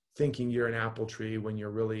cases, thinking you're an apple tree when you're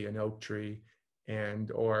really an oak tree, and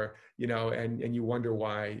you wonder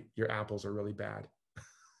why your apples are really bad.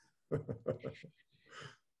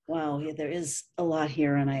 Wow, yeah, there is a lot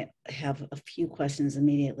here, and I have a few questions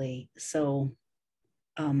immediately. So,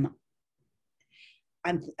 I'm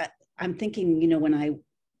thinking, when I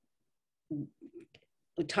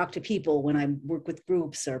talk to people, when I work with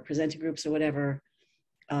groups or present to groups or whatever,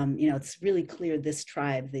 it's really clear this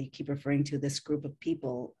tribe that you keep referring to, this group of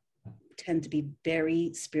people, tend to be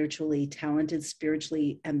very spiritually talented,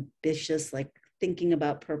 spiritually ambitious, like thinking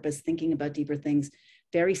about purpose, thinking about deeper things,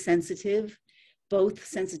 very sensitive, both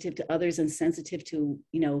sensitive to others and sensitive to,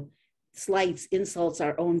 slights, insults,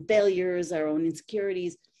 our own failures, our own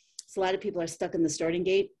insecurities. So a lot of people are stuck in the starting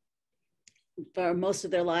gate for most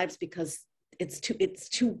of their lives because it's too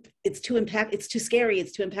scary.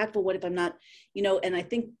 It's too impactful. What if I'm not, and I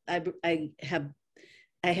think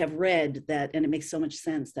I have read that, and it makes so much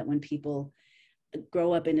sense, that when people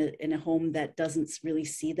grow up in a home that doesn't really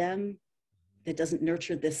see them, that doesn't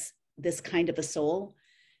nurture this kind of a soul,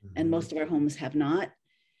 mm-hmm. and most of our homes have not.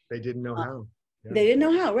 They didn't know how. Yeah. They didn't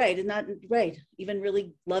know how, right? And not right. Even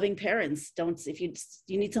really loving parents don't. If you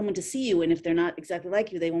need someone to see you, and if they're not exactly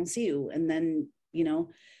like you, they won't see you. And then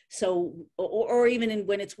so or even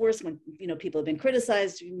when it's worse, when people have been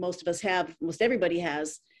criticized. Most everybody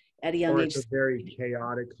has. At a young age. It's a very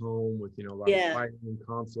chaotic home with, a lot of fighting and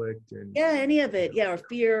conflict and any of it. Yeah. Or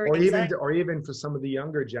fear. Or even for some of the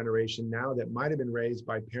younger generation now that might've been raised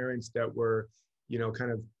by parents that were,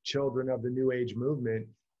 kind of children of the new age movement.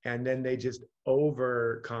 And then they just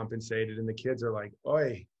overcompensated and the kids are like,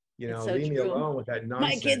 oi, leave me alone with that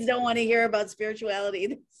nonsense. My kids don't want to hear about spirituality.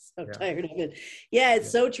 They're so tired of it. Yeah,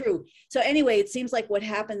 it's so true. So anyway, it seems like what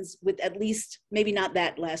happens with, at least maybe not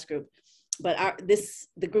that last group, but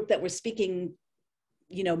the group that we're speaking,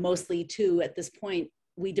 mostly to at this point,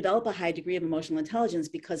 we develop a high degree of emotional intelligence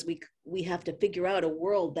because we have to figure out a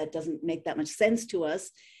world that doesn't make that much sense to us.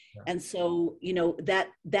 Yeah. And so,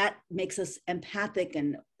 that makes us empathic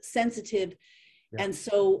and sensitive. Yeah. And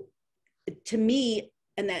so to me,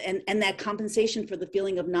 and that compensation for the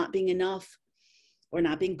feeling of not being enough or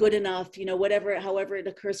not being good enough, however it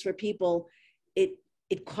occurs for people, it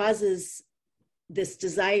causes this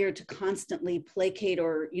desire to constantly placate,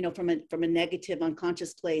 or, you know, from a negative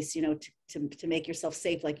unconscious place, you know, to make yourself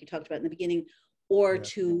safe, like you talked about in the beginning, or Yeah.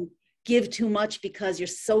 to give too much because you're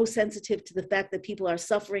so sensitive to the fact that people are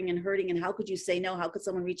suffering and hurting, and how could you say no? How could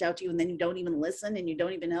someone reach out to you and then you don't even listen and you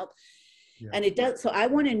don't even help? Yeah. And it does. So I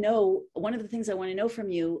want to know, one of the things I want to know from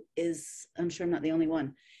you is, I'm sure I'm not the only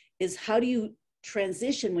one, is how do you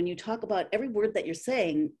transition when you talk about every word that you're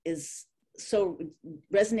saying is so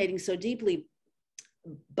resonating so deeply,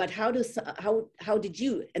 but how did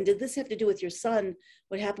you, and did this have to do with your son?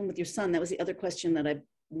 What happened with your son? That was the other question that I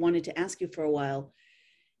wanted to ask you for a while.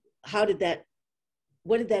 What did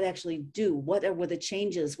that actually do? What were the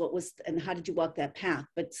changes? And how did you walk that path?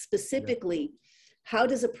 But specifically, how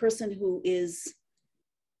does a person who is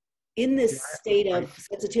in this state of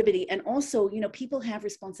sensitivity, and also, you know, people have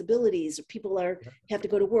responsibilities, or people have to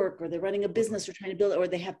go to work, or they're running a business, or trying to build, or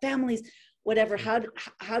they have families, whatever. How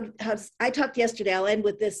I talked yesterday, I'll end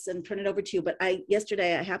with this and turn it over to you, but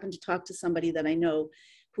yesterday I happened to talk to somebody that I know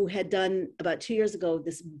who had done about 2 years ago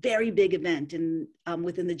this very big event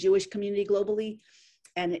within the Jewish community globally,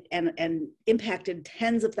 and impacted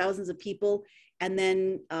tens of thousands of people, and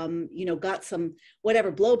then you know, got some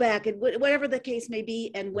whatever blowback and whatever the case may be,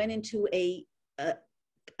 and went into a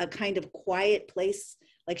kind of quiet place,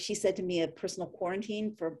 like she said to me, a personal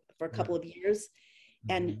quarantine for a couple of years.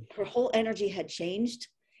 And her whole energy had changed,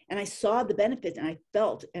 and I saw the benefit, and I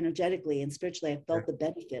felt energetically and spiritually, I felt the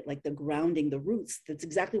benefit, like the grounding, the roots. That's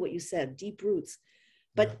exactly what you said, deep roots.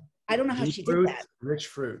 But I don't know how she did that. Rich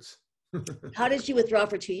fruits. How did you withdraw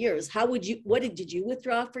for 2 years? What did you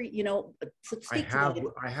withdraw for, you know, I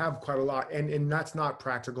have quite a lot, and that's not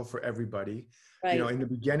practical for everybody. Right. You know, in the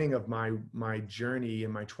beginning of my journey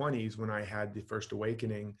in my 20s, when I had the first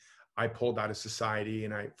awakening, I pulled out of society,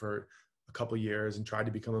 and for a couple of years, and tried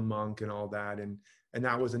to become a monk and all that, and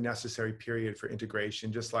that was a necessary period for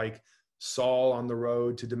integration. Just like Saul on the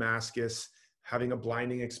road to Damascus, having a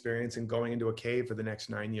blinding experience and going into a cave for the next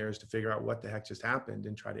 9 years to figure out what the heck just happened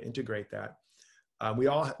and try to integrate that. We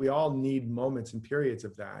all need moments and periods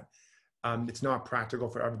of that. It's not practical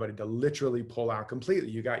for everybody to literally pull out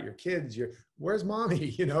completely. You got your kids, where's mommy?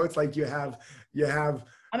 You know, it's like you have,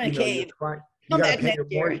 I'm in a cave. You got to pay your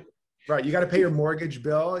mortgage, right? You got to pay your mortgage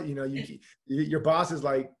bill. You know, your boss is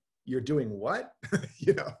like, you're doing what?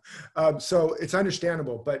 You know, so it's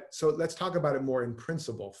understandable. But so let's talk about it more in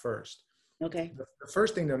principle first. Okay. The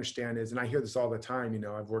first thing to understand is, and I hear this all the time, you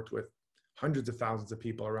know, I've worked with hundreds of thousands of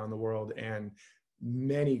people around the world, and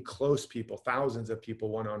many close people, thousands of people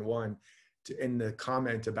one-on-one, in the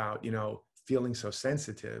comment about, you know, feeling so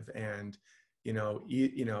sensitive, and, you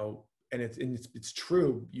know, and it's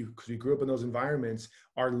true. Because we grew up in those environments,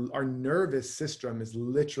 our nervous system is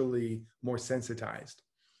literally more sensitized,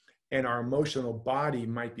 and our emotional body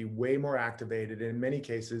might be way more activated. And in many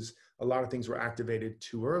cases, a lot of things were activated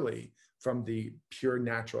too early from the pure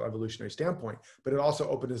natural evolutionary standpoint, but it also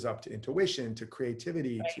opened us up to intuition, to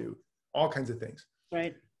creativity, to all kinds of things.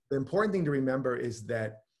 Right. The important thing to remember is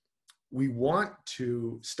that we want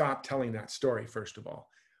to stop telling that story. First of all,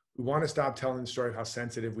 we want to stop telling the story of how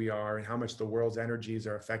sensitive we are and how much the world's energies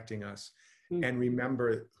are affecting us, and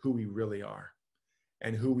remember who we really are.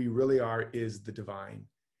 And who we really are is the divine,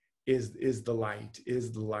 is the light,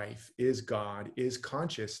 is the life, is God, is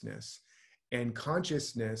consciousness. And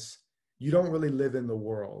consciousness, you don't really live in the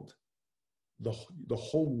world. The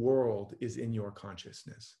whole world is in your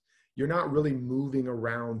consciousness. You're not really moving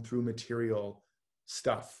around through material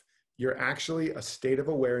stuff. You're actually a state of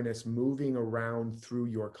awareness moving around through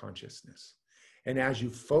your consciousness. And as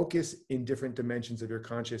you focus in different dimensions of your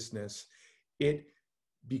consciousness, it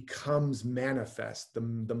becomes manifest. The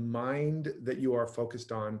mind that you are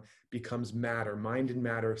focused on becomes matter. Mind and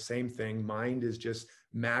matter, same thing. Mind is just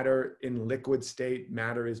matter in liquid state.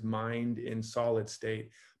 Matter is mind in solid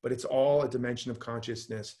state. But it's all a dimension of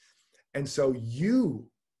consciousness. And so you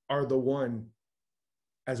are the one,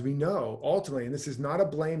 as we know, ultimately, and this is not a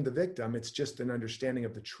blame the victim, it's just an understanding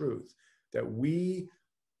of the truth, that we,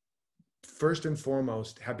 first and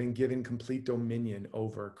foremost, have been given complete dominion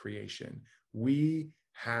over creation. We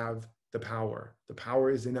have the power. The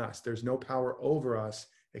power is in us. There's no power over us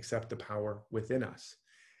except the power within us.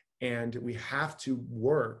 And we have to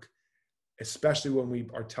work, especially when we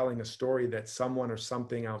are telling a story that someone or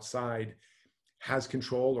something outside has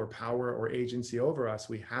control or power or agency over us.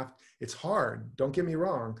 It's hard, don't get me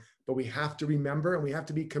wrong, but we have to remember, and we have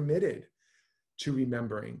to be committed to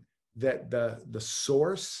remembering that the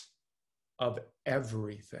source of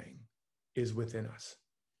everything is within us.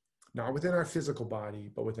 not within our physical body,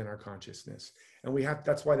 but within our consciousness. And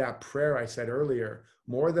that's why that prayer I said earlier,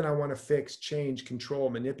 more than I want to fix, change, control,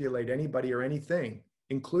 manipulate anybody or anything,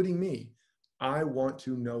 including me, I want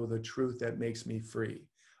to know the truth that makes me free.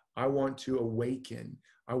 I want to awaken.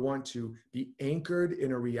 I want to be anchored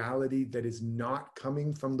in a reality that is not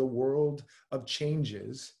coming from the world of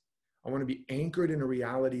changes. I want to be anchored in a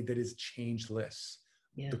reality that is changeless.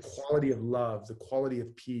 Yes. The quality of love, the quality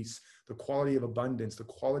of peace, the quality of abundance, the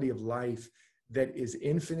quality of life that is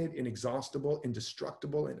infinite, inexhaustible,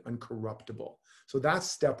 indestructible, and uncorruptible. So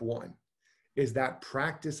that's step one, is that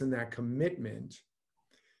practice and that commitment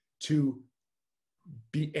to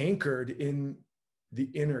be anchored in the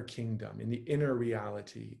inner kingdom, in the inner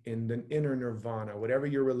reality, in the inner nirvana, whatever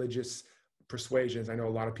your religious persuasions. I know a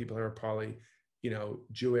lot of people are probably,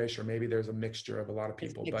 Jewish, or maybe there's a mixture of a lot of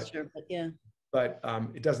people, but yeah. But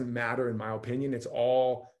it doesn't matter, in my opinion. It's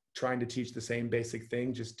all trying to teach the same basic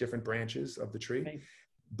thing, just different branches of the tree. Right.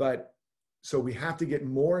 But so we have to get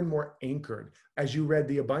more and more anchored, as you read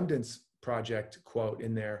the Abundance Project quote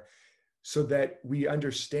in there, so that we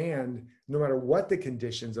understand, no matter what the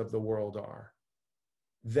conditions of the world are,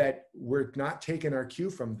 that we're not taking our cue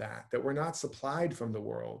from that we're not supplied from the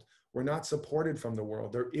world. We're not supported from the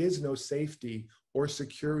world. There is no safety or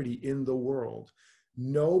security in the world.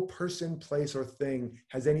 No person, place, or thing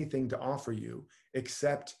has anything to offer you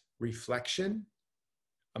except reflection,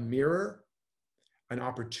 a mirror, an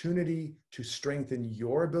opportunity to strengthen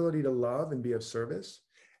your ability to love and be of service.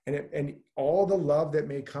 And all the love that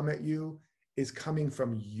may come at you is coming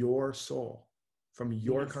from your soul, from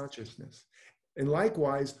your consciousness. And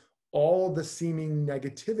likewise, all the seeming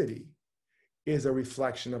negativity is a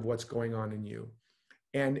reflection of what's going on in you.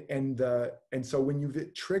 And so when you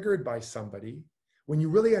get triggered by somebody, when you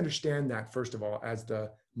really understand that, first of all, as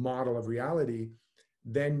the model of reality,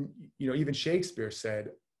 then, even Shakespeare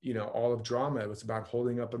said, all of drama was about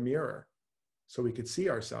holding up a mirror so we could see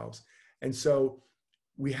ourselves. And so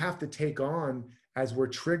we have to take on, as we're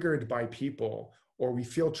triggered by people, or we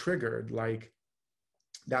feel triggered, like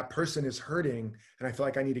that person is hurting and I feel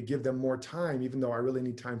like I need to give them more time, even though I really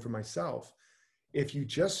need time for myself. If you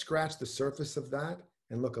just scratch the surface of that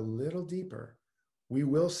and look a little deeper, we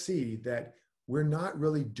will see that we're not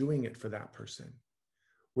really doing it for that person.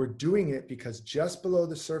 We're doing it because just below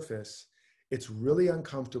the surface, it's really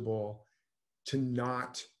uncomfortable to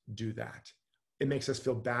not do that. It makes us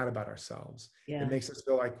feel bad about ourselves. Yeah. It makes us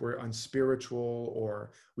feel like we're unspiritual,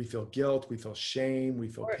 or we feel guilt, we feel shame, we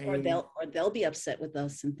feel pain. Or they'll be upset with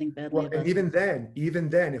us and think badly about us. And even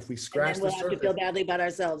then, if we scratch the surface, we'll have to feel badly about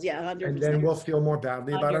ourselves. Yeah, 100%. And then we'll feel more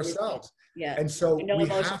badly about ourselves. Yeah. And so we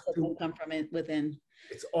emotions have to will come from within.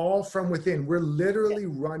 It's all from within. We're literally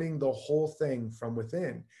running the whole thing from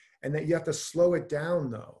within. And that you have to slow it down,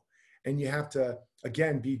 though. And you have to,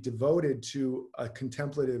 again, be devoted to a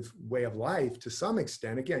contemplative way of life to some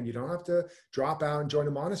extent. Again, you don't have to drop out and join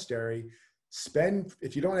a monastery.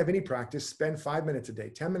 If you don't have any practice, spend 5 minutes a day,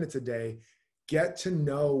 10 minutes a day. Get to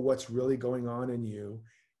know what's really going on in you.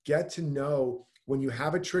 Get to know when you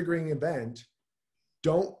have a triggering event,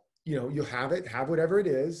 you'll have whatever it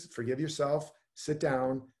is, forgive yourself, sit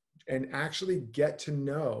down, and actually get to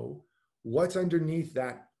know what's underneath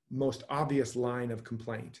that most obvious line of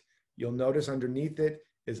complaint. You'll notice underneath it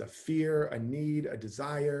is a fear, a need, a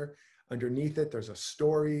desire. Underneath it, there's a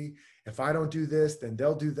story. If I don't do this, then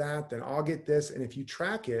they'll do that, then I'll get this. And if you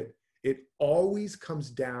track it, it always comes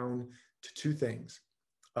down to two things: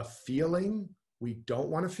 a feeling we don't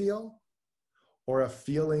want to feel, or a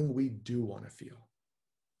feeling we do want to feel.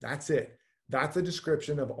 That's it. That's a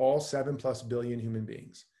description of all 7+ billion human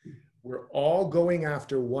beings. We're all going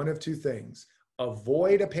after one of two things: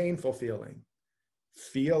 avoid a painful feeling,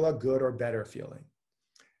 feel a good or better feeling.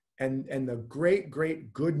 And the great,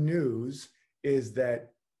 great good news is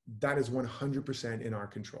that is 100% in our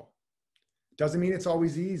control. Doesn't mean it's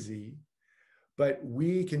always easy, but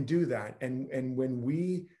we can do that. And when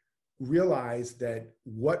we realize that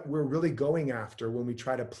what we're really going after when we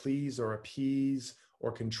try to please or appease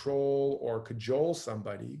or control or cajole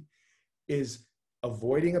somebody is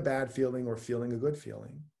avoiding a bad feeling or feeling a good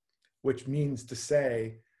feeling, which means to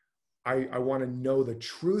say, I want to know the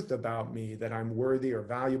truth about me, that I'm worthy or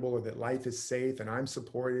valuable, or that life is safe and I'm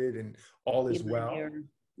supported and all is well.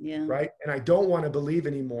 Yeah. Right. And I don't want to believe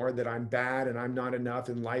anymore that I'm bad and I'm not enough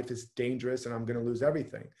and life is dangerous and I'm going to lose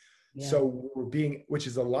everything. Yeah. So which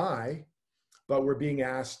is a lie, but we're being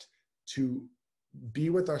asked to be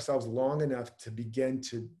with ourselves long enough to begin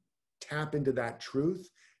to tap into that truth,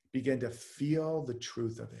 begin to feel the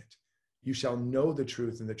truth of it. You shall know the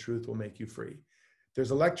truth, and the truth will make you free.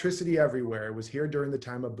 There's electricity everywhere. It was here during the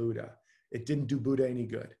time of Buddha. It didn't do Buddha any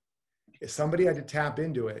good. Somebody had to tap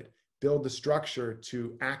into it, build the structure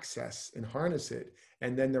to access and harness it.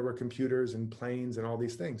 And then there were computers and planes and all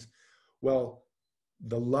these things. Well,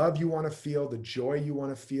 the love you want to feel, the joy you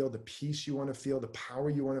want to feel, the peace you want to feel, the power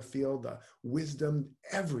you want to feel, the wisdom,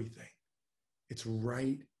 everything, it's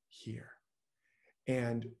right here.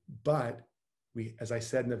 But we, as I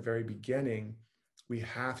said in the very beginning, we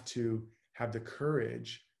have to have the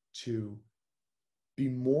courage to be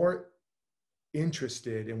more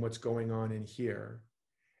interested in what's going on in here,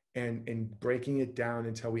 and breaking it down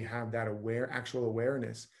until we have that actual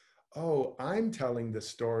awareness. Oh, I'm telling the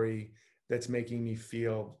story that's making me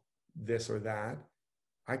feel this or that.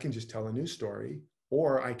 I can just tell a new story,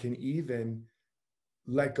 or I can even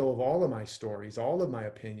let go of all of my stories, all of my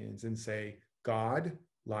opinions, and say, God,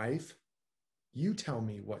 life, you tell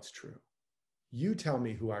me what's true. You tell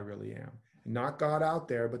me who I really am. Not God out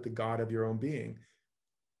there, but the God of your own being.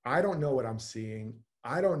 I don't know what I'm seeing.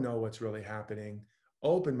 I don't know what's really happening.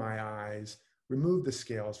 Open my eyes, remove the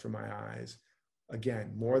scales from my eyes.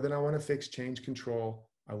 Again, more than I want to fix, change, control,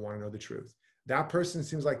 I want to know the truth. That person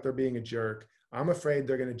seems like they're being a jerk. I'm afraid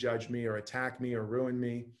they're going to judge me or attack me or ruin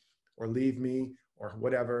me or leave me or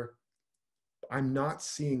whatever. I'm not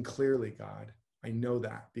seeing clearly, God. I know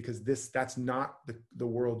that because that's not the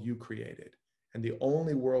world you created. And the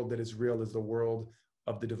only world that is real is the world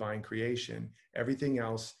of the divine creation. Everything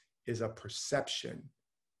else is a perception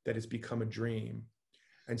that has become a dream.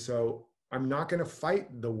 And so I'm not going to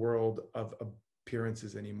fight the world of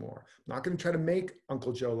appearances anymore. I'm not going to try to make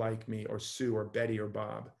Uncle Joe like me, or Sue or Betty or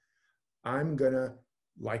Bob. I'm going to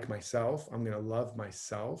like myself. I'm going to love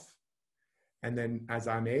myself. And then as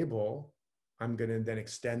I'm able, I'm going to then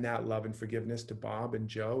extend that love and forgiveness to Bob and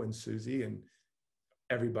Joe and Susie and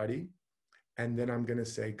everybody. And then I'm going to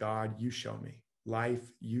say, God, you show me.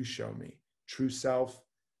 Life, you show me. True self,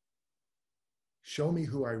 show me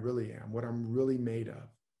who I really am, what I'm really made of,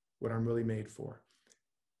 what I'm really made for.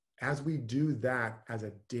 As we do that as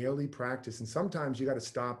a daily practice, and sometimes you got to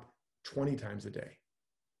stop 20 times a day,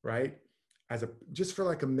 right? Just for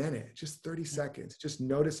like a minute, just 30 seconds, just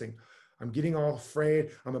noticing, I'm getting all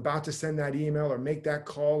afraid. I'm about to send that email or make that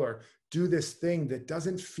call or do this thing that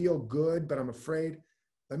doesn't feel good, but I'm afraid.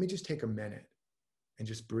 Let me just take a minute and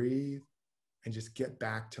just breathe and just get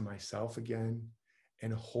back to myself again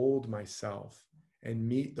and hold myself and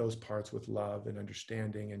meet those parts with love and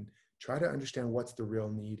understanding and try to understand what's the real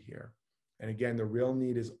need here. And again, the real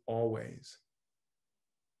need is always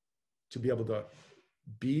to be able to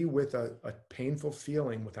be with a painful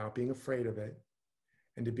feeling without being afraid of it,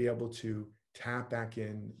 and to be able to tap back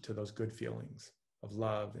into those good feelings of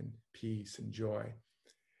love and peace and joy.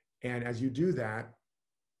 And as you do that,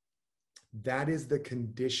 that is the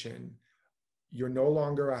condition. You're no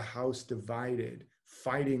longer a house divided,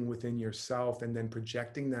 fighting within yourself and then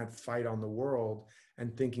projecting that fight on the world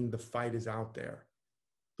and thinking the fight is out there.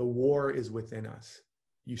 The war is within us.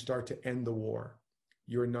 You start to end the war.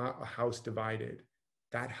 You're not a house divided.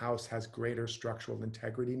 That house has greater structural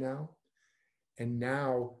integrity now. And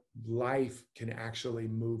now life can actually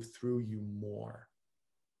move through you more,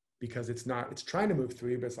 because it's trying to move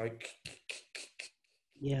through you, but it's like,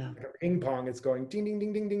 like a ping pong. It's going ding, ding,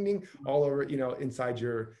 ding, ding, ding, ding, all over, inside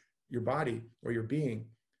your body or your being.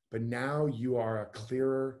 But now you are a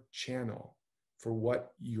clearer channel for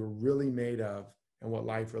what you're really made of and what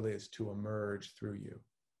life really is to emerge through you.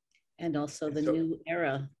 And also the new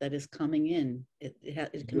era that is coming in. It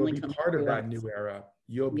can you'll only be come part of that us. new era.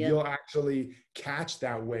 You'll actually catch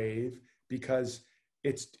that wave, because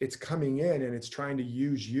it's coming in and it's trying to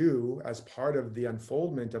use you as part of the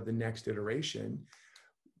unfoldment of the next iteration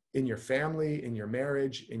in your family, in your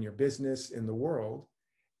marriage, in your business, in the world.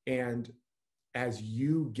 And as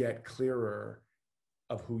you get clearer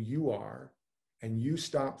of who you are and you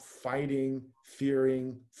stop fighting,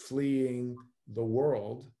 fearing, fleeing the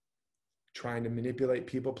world, trying to manipulate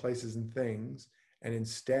people, places, and things, and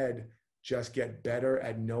instead just get better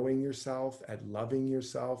at knowing yourself, at loving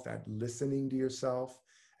yourself, at listening to yourself,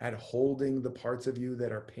 at holding the parts of you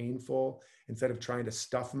that are painful instead of trying to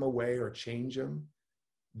stuff them away or change them.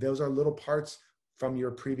 Those are little parts from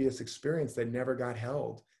your previous experience that never got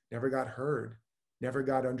held, never got heard, never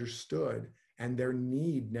got understood, and their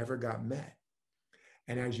need never got met.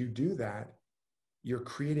 And as you do that, you're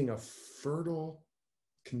creating a fertile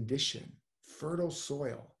condition, fertile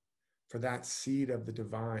soil for that seed of the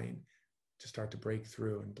divine to start to break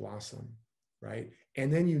through and blossom, right?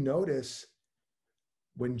 And then you notice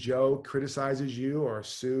when Joe criticizes you or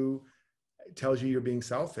Sue tells you you're being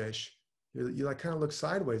selfish, you like kind of look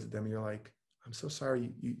sideways at them and you're like, I'm so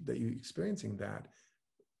sorry that you're experiencing that.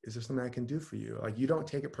 Is there something I can do for you? Like, you don't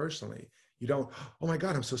take it personally. You don't, oh my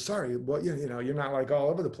God, I'm so sorry. Well, you're not like all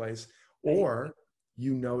over the place. Right. Or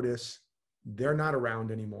you notice they're not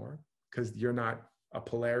around anymore because you're not a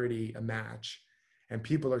polarity, a match. And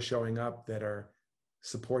people are showing up that are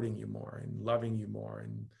supporting you more and loving you more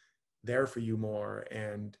and there for you more.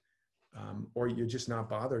 And, or you're just not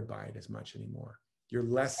bothered by it as much anymore. You're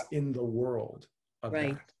less in the world of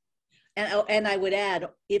Right. that. And I would add,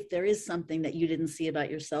 if there is something that you didn't see about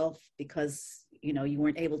yourself because, you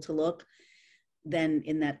weren't able to look, then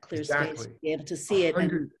in that clear space, be able to see it.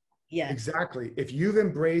 And yeah, exactly. If you've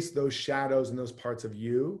embraced those shadows and those parts of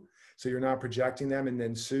you, so you're not projecting them. And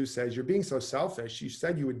then Sue says, you're being so selfish. You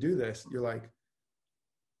said you would do this. You're like,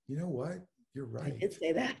 you know what? You're right. I did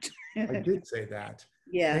say that. I did say that.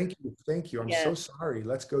 Yeah. Thank you. Thank you. I'm so sorry.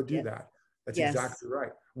 Let's go do that. That's exactly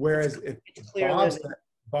right. Whereas if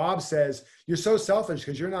Bob says, you're so selfish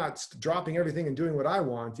because you're not dropping everything and doing what I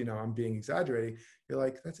want, I'm being exaggerating. You're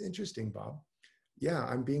like, that's interesting, Bob. Yeah,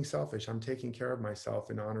 I'm being selfish. I'm taking care of myself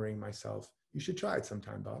and honoring myself. You should try it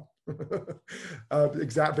sometime, Bob. But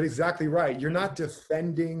exactly right. You're not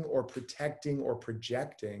defending or protecting or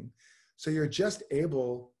projecting. So you're just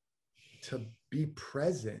able to be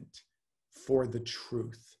present for the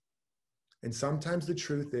truth. And sometimes the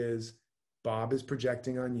truth is Bob is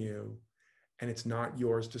projecting on you and it's not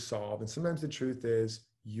yours to solve. And sometimes the truth is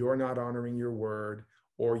you're not honoring your word,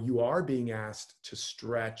 or you are being asked to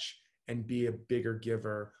stretch and be a bigger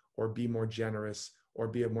giver or be more generous or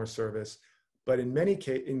be of more service. But in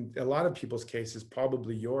a lot of people's cases,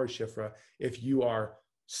 probably yours, Shifra, if you are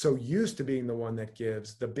so used to being the one that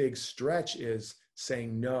gives, the big stretch is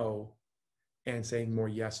saying no and saying more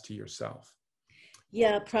yes to yourself.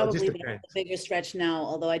 Yeah, probably the bigger stretch now,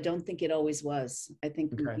 although I don't think it always was. I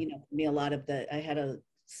think, for me, a lot of I had a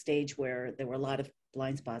stage where there were a lot of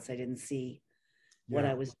blind spots. I didn't see what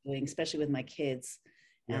I was doing, especially with my kids.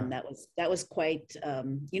 And that was quite,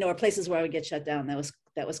 or places where I would get shut down. That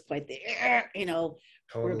was quite the,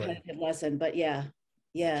 repetitive lesson. But yeah.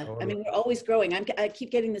 Totally. I mean, we're always growing. I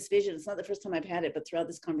keep getting this vision. It's not the first time I've had it, but throughout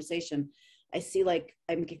this conversation, I see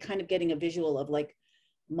I'm kind of getting a visual of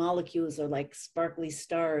molecules or sparkly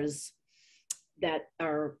stars that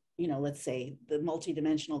are, let's say the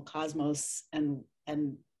multidimensional cosmos. And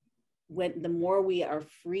the more we are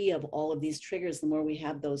free of all of these triggers, the more we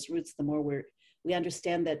have those roots, the more we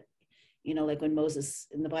understand that, when Moses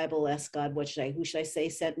in the Bible asked God, who should I say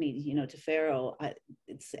sent me, to Pharaoh?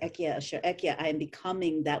 It's Ekia, I am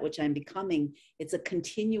becoming that which I'm becoming. It's a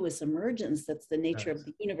continuous emergence. That's the nature of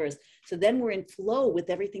the universe. So then we're in flow with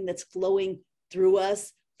everything that's flowing through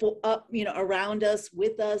us, around us,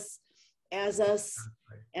 with us, as us.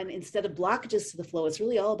 And instead of blockages to the flow, it's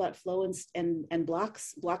really all about flow and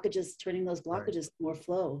blockages, turning those blockages to more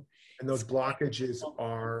flow. And those blockages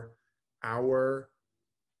are our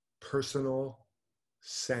personal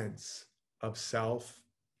sense of self,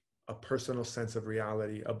 a personal sense of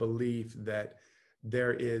reality, a belief that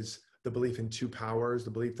there is the belief in two powers,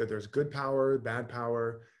 the belief that there's good power, bad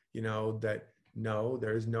power, that no,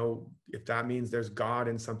 there is no, if that means there's God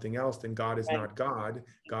in something else, then God is not God.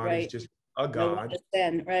 God is just a God.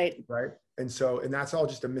 Right. And that's all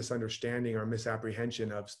just a misunderstanding or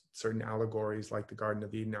misapprehension of certain allegories like the Garden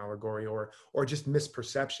of Eden allegory, or just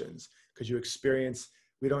misperceptions, because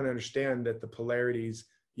we don't understand that the polarities,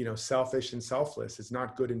 selfish and selfless is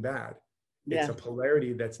not good and bad. It's a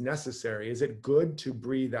polarity that's necessary. Is it good to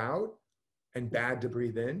breathe out and bad to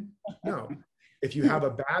breathe in? No. If you have a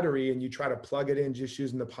battery and you try to plug it in just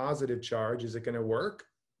using the positive charge, is it going to work?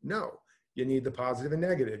 No. You need the positive and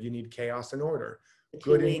negative. You need chaos and order.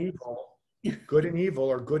 Good and evil,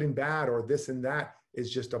 or good and bad, or this and that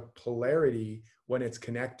is just a polarity. When it's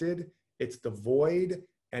connected, it's the void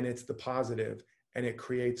and it's the positive, and it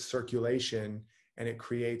creates circulation and it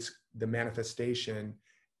creates the manifestation,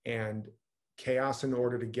 and chaos and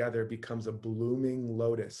order together becomes a blooming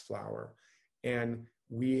lotus flower. And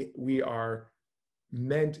we are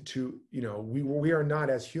meant to, we are not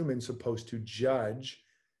as humans supposed to judge.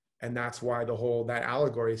 And that's why that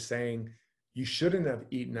allegory is saying, you shouldn't have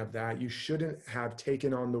eaten of that. You shouldn't have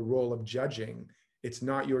taken on the role of judging. It's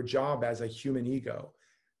not your job as a human ego.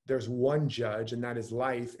 There's one judge, and that is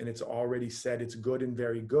life. And it's already said it's good and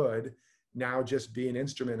very good. Now just be an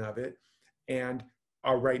instrument of it. And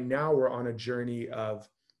right now we're on a journey of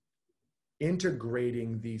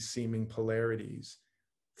integrating these seeming polarities,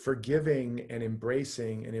 forgiving and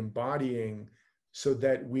embracing and embodying, so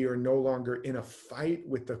that we are no longer in a fight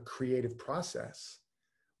with the creative process.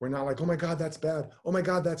 We're not like, oh my God, that's bad. Oh my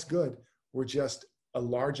God, that's good. We're just a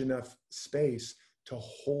large enough space to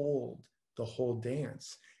hold the whole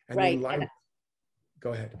dance. And then life,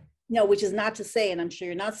 go ahead. No, which is not to say, and I'm sure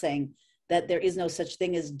you're not saying, that there is no such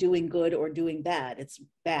thing as doing good or doing bad. It's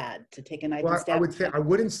bad to take a knife and Well, I stab. would say, I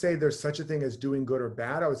wouldn't say there's such a thing as doing good or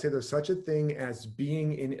bad. I would say there's such a thing as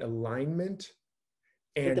being in alignment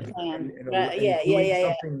With the and, plan. and doing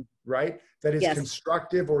Yeah. something right that is Yes.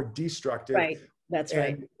 constructive or destructive. Right. That's And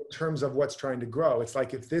right. in terms of what's trying to grow, it's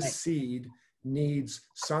like if this Right. seed needs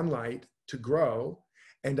sunlight to grow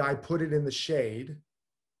and I put it in the shade,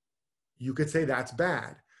 you could say that's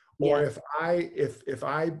bad. Or Yeah. if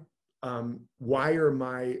I wire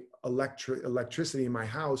my electricity in my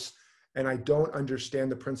house and I don't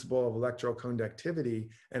understand the principle of electroconductivity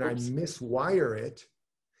and I Oops. miswire it,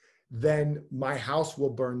 then my house will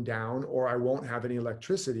burn down or I won't have any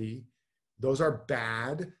electricity. Those are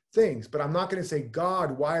bad things. But I'm not going to say,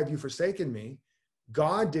 God, why have you forsaken me?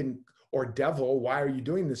 God didn't, or devil, why are you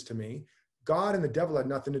doing this to me? God and the devil had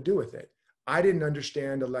nothing to do with it. I didn't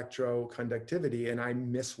understand electroconductivity and I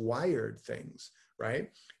miswired things, right?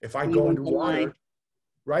 If I go into water,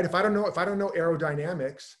 right? If I don't know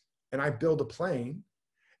aerodynamics and I build a plane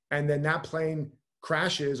and then that plane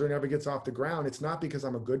crashes or never gets off the ground, it's not because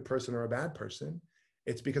I'm a good person or a bad person.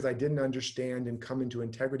 It's because I didn't understand and come into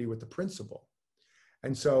integrity with the principle.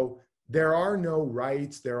 And so there are no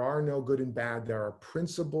rights, there are no good and bad, there are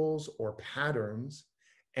principles or patterns.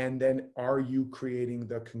 And then are you creating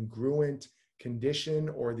the congruent condition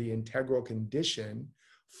or the integral condition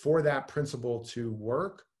for that principle to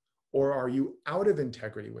work? Or are you out of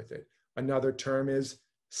integrity with it? Another term is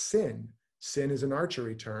sin. Sin is an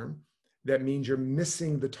archery term that means you're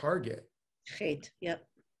missing the target. Hate. Yep.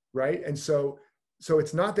 Right. And so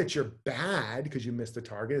it's not that you're bad because you missed the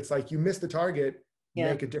target. It's like you missed the target,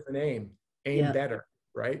 make a different aim better.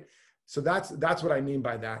 Right. So that's what I mean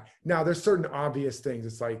by that. Now there's certain obvious things.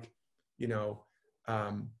 It's like,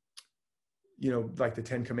 like the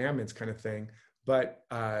 10 Commandments kind of thing. But,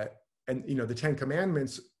 the 10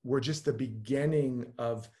 Commandments were just the beginning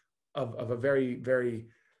of a very, very,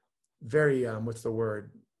 very, what's the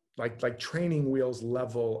word? Like training wheels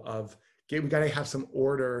level of, okay, we got to have some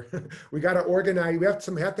order. We got to organize. We have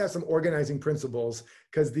to have some organizing principles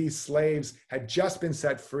because these slaves had just been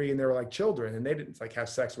set free and they were like children and they didn't have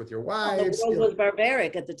sex with your wives. The world was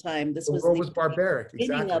barbaric at the time. This was the world was barbaric.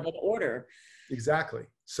 beginning Exactly. of an order. Exactly.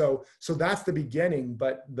 So that's the beginning,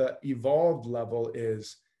 but the evolved level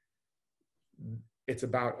is, it's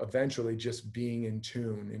about eventually just being in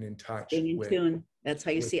tune and in touch. Being in tune. That's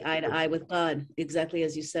how you see eye to eye with God. Exactly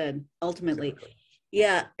as you said. Ultimately. Exactly.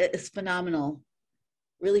 Yeah, it's phenomenal.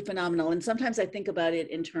 Really phenomenal. And sometimes I think about it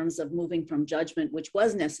in terms of moving from judgment, which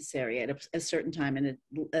was necessary at a certain time in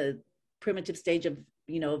a primitive stage of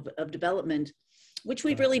development, which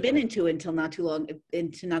we've really been into until not too long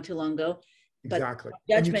ago. Exactly.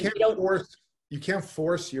 But judgment, and you can't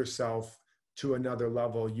force yourself to another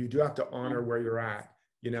level. You do have to honor where you're at.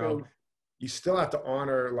 True. You still have to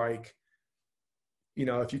honor,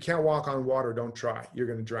 if you can't walk on water, don't try. You're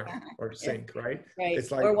going to drown or sink, right? Right.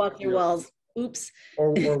 It's like, or walk through walls. Oops.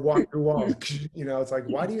 Or walk through walls. It's like,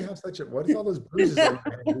 why do you have what is all those bruises on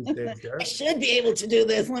your head these days, Derek? I should be able to do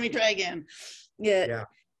this. Let me try again. Yeah.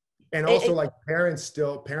 And also, parents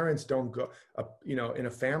don't go, in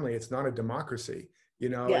a family, it's not a democracy.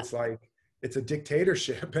 It's like, it's a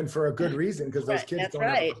dictatorship, and for a good reason, because those kids don't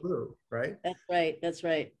have a clue, right? That's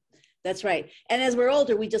right. And as we're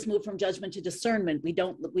older, we just move from judgment to discernment.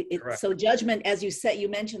 So judgment, as you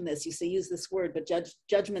mentioned this, use this word, but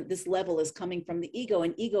judgment, this level is coming from the ego,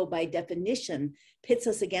 and ego by definition pits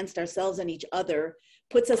us against ourselves and each other,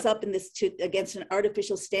 puts us up in against an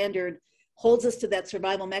artificial standard, holds us to that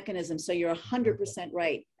survival mechanism. So you're 100%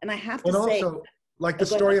 right. And I have to say, also, the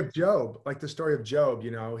story of Job,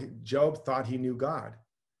 Job thought he knew God.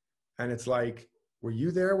 And it's like, were you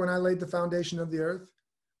there when I laid the foundation of the earth?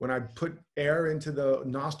 When I put air into the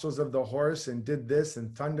nostrils of the horse and did this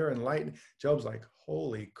and thunder and lightning? Job's like,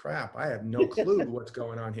 holy crap, I have no clue what's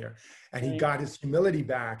going on here. And he got his humility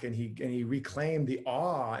back, and he reclaimed the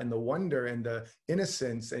awe and the wonder and the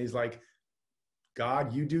innocence. And he's like,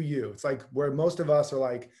 God, you do you. It's like where most of us are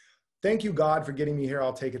like, thank you, God, for getting me here.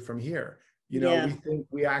 I'll take it from here. We think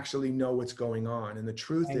we actually know what's going on. And the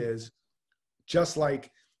truth is, just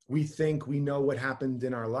like we think we know what happened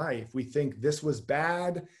in our life, we think this was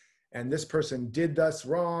bad and this person did us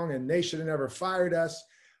wrong and they should have never fired us.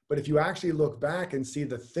 But if you actually look back and see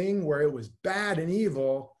the thing where it was bad and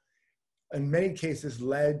evil, in many cases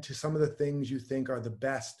led to some of the things you think are the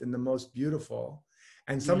best and the most beautiful.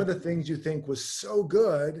 And some of the things you think was so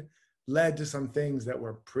good led to some things that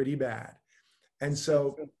were pretty bad. And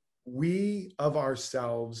so we of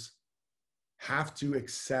ourselves have to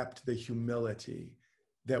accept the humility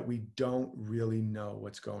that we don't really know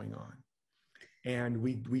what's going on. And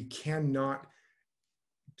we cannot,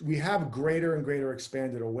 we have greater and greater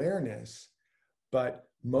expanded awareness, but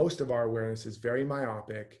most of our awareness is very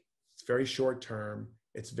myopic. It's very short term.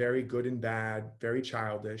 It's very good and bad, very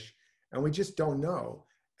childish, and we just don't know.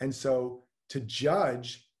 And so to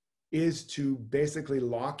judge is to basically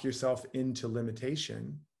lock yourself into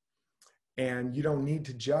limitation. And you don't need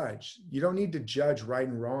to judge. You don't need to judge right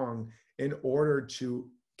and wrong in order to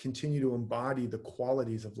continue to embody the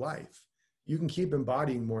qualities of life. You can keep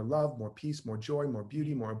embodying more love, more peace, more joy, more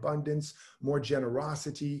beauty, more abundance, more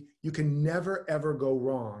generosity. You can never, ever go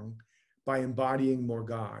wrong by embodying more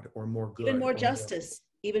God or more good. Even more justice,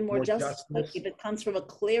 even more justice. Like if it comes from a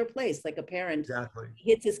clear place, like a parent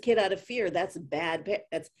hits his kid out of fear, that's bad.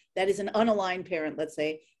 That is an unaligned parent, let's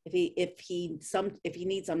say. If he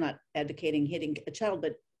needs, I'm not advocating hitting a child,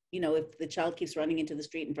 but if the child keeps running into the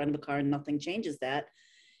street in front of a car and nothing changes that,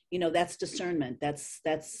 that's discernment.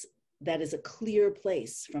 That is a clear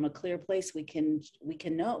place. From a clear place, we can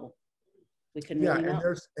know. We can really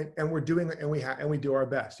know. And we're doing it, and we do our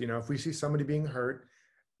best. If we see somebody being hurt,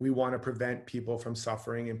 we want to prevent people from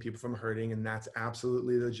suffering and people from hurting, and that's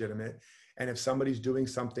absolutely legitimate. And if somebody's doing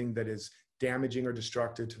something that is damaging or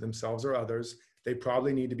destructive to themselves or others, they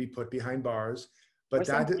probably need to be put behind bars. But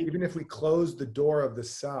even if we close the door of the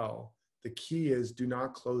cell, the key is do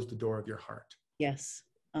not close the door of your heart. Yes,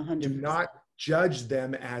 100%. Do not judge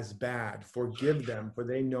them as bad. Forgive them, for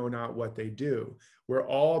they know not what they do. We're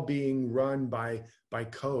all being run by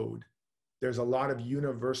code. There's a lot of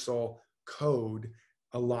universal code,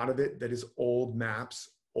 a lot of it that is old maps,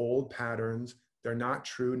 old patterns. They're not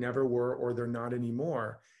true, never were, or they're not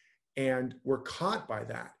anymore. And we're caught by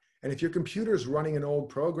that. And if your computer is running an old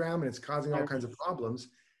program and it's causing all kinds of problems,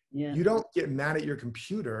 you don't get mad at your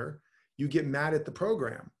computer, you get mad at the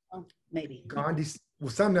program. Oh, maybe. Gandhi,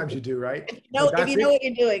 well, sometimes you do, right? No, if you know what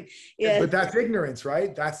you're doing. Yeah. But that's ignorance,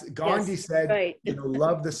 right? That's Gandhi said,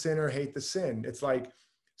 love the sinner, hate the sin. It's like,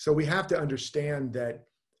 so we have to understand that,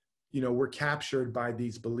 we're captured by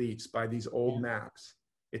these beliefs, by these old maps.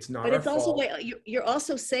 It's not our fault. Also, you're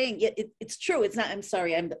also saying it's true. It's not, I'm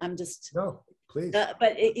sorry. I'm just. No, please. But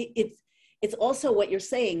it's also what you're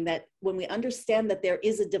saying, that when we understand that there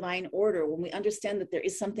is a divine order, when we understand that there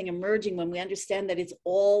is something emerging, when we understand that it's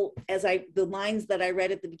all, the lines that I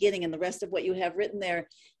read at the beginning and the rest of what you have written there,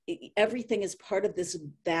 everything is part of this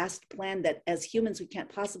vast plan that as humans, we can't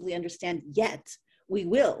possibly understand yet. We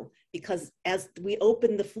will, because as we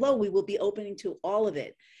open the flow, we will be opening to all of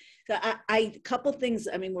it. So a couple things,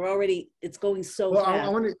 it's going so fast.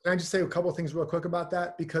 Can I just say a couple of things real quick about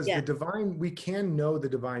that? Because the divine, we can know the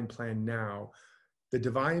divine plan now. The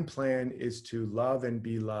divine plan is to love and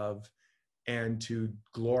be loved and to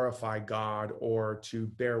glorify God, or to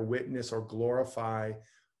bear witness or glorify.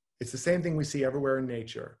 It's the same thing we see everywhere in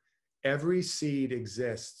nature. Every seed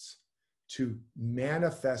exists to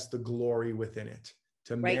manifest the glory within it,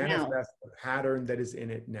 to manifest the pattern that is in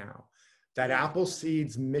it now. That apple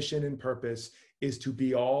seed's mission and purpose is to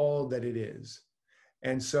be all that it is.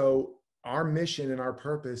 And so our mission and our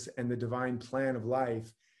purpose and the divine plan of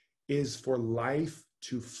life is for life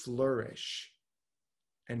to flourish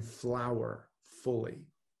and flower fully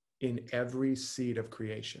in every seed of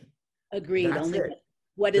creation. Agreed. That's it.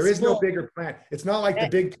 There is no bigger plan. It's not like the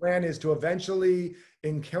big plan is to eventually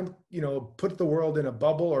put the world in a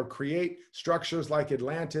bubble or create structures like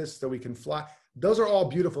Atlantis so we can fly. Those are all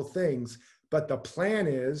beautiful things, but the plan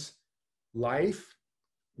is life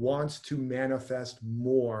wants to manifest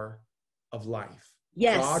more of life.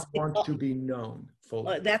 Yes. God wants to be known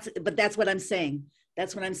fully. That's what I'm saying.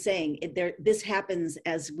 That's what I'm saying. This happens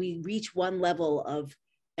as we reach one level of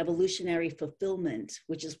evolutionary fulfillment,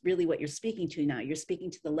 which is really what you're speaking to now. You're speaking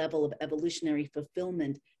to the level of evolutionary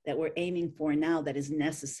fulfillment that we're aiming for now, that is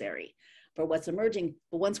necessary for what's emerging.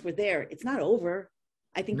 But once we're there, it's not over.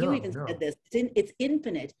 I think you even said this. It's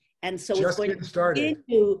infinite, and so just it's going getting started.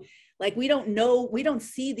 Like we don't know, we don't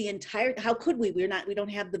see the entire. How could we? We don't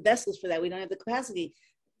have the vessels for that. We don't have the capacity.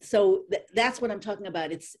 So that's what I'm talking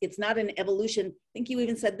about. It's not an evolution. I think you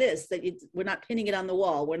even said this, that we're not pinning it on the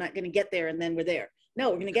wall. We're not going to get there and then we're there. No,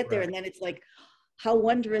 we're going to get there and then it's like, how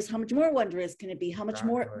wonderous? How much more wonderous can it be? How much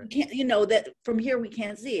more? We can't, that from here we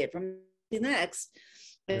can't see it. From the next,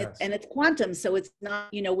 and it's quantum. So it's not,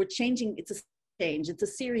 we're changing. It's a change. It's a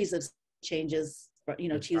series of changes, to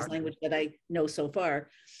use language that I know so far.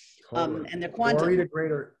 Totally. And they're quantum. Glory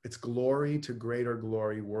to greater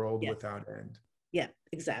glory, world without end. Yeah,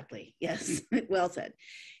 exactly. Yes. Well said.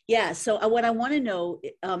 Yeah. So what I want to know,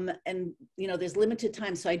 and there's limited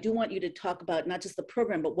time. So I do want you to talk about not just the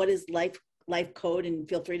program, but what is life code, and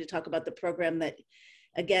feel free to talk about the program that,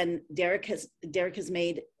 again, Derek has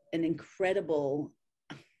made an incredible,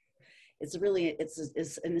 it's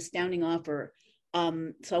an astounding offer.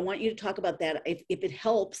 So I want you to talk about that. If it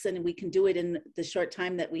helps, and we can do it in the short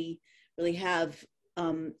time that we really have,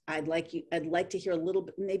 I'd like to hear a little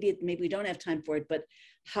bit, maybe we don't have time for it, but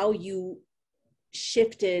how you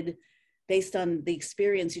shifted based on the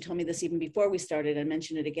experience. You told me this even before we started. I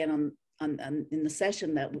mentioned it again on in the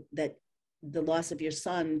session, that the loss of your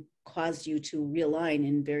son caused you to realign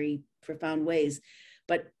in very profound ways.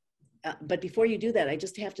 But before you do that, I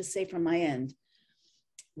just have to say from my end,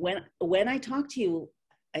 when I talked to you,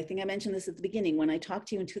 I think I mentioned this at the beginning, when I talked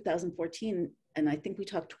to you in 2014, and I think we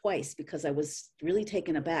talked twice because I was really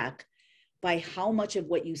taken aback by how much of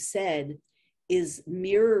what you said is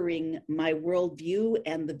mirroring my worldview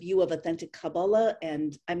and the view of authentic Kabbalah.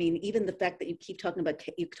 And I mean, even the fact that you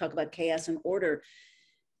talk about chaos and order.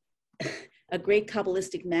 A great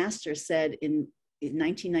Kabbalistic master said in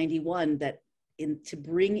 1991 that to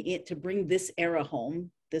bring this era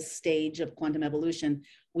home, this stage of quantum evolution,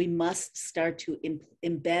 we must start to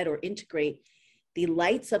embed or integrate the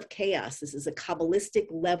lights of chaos. This is a Kabbalistic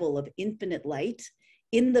level of infinite light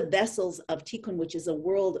in the vessels of Tikkun, which is a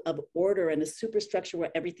world of order and a superstructure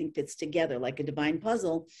where everything fits together like a divine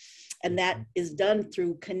puzzle. And that is done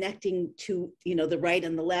through connecting to, the right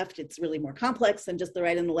and the left. It's really more complex than just the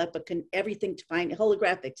right and the left, but everything to find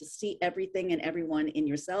holographic, to see everything and everyone in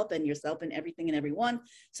yourself and everything and everyone,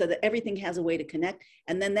 so that everything has a way to connect.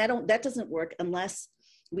 And then that doesn't work unless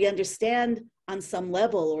we understand on some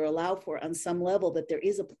level, or allow for on some level, that there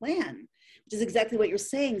is a plan, which is exactly what you're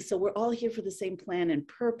saying. So we're all here for the same plan and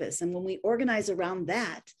purpose. And when we organize around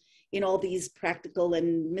that in all these practical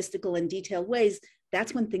and mystical and detailed ways,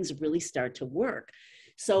 that's when things really start to work.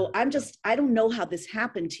 So I don't know how this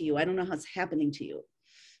happened to you. I don't know how it's happening to you.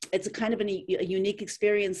 It's a kind of a unique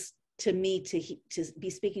experience to me to be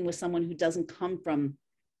speaking with someone who doesn't come from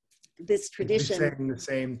this tradition. To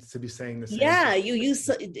be saying the same. Yeah, you use,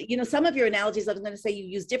 some of your analogies, I was going to say you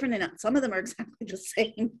use different, and some of them are exactly the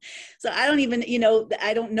same. So I don't even,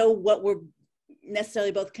 I don't know what we're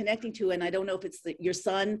necessarily both connecting to, and I don't know if it's your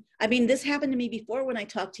son. I mean, this happened to me before when I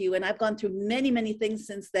talked to you, and I've gone through many, many things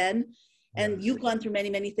since then, and yes, you've gone through many,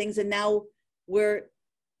 many things, and now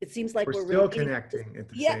it seems like we're still really connecting at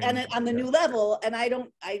the same, and on the new level. And I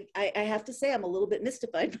have to say I'm a little bit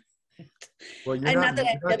mystified. Well, you're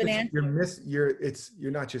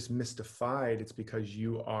not just mystified, it's because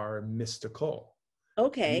you are mystical.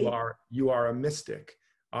 Okay. You are a mystic.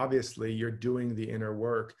 Obviously, you're doing the inner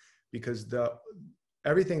work, because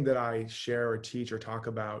everything that I share or teach or talk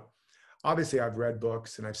about, obviously I've read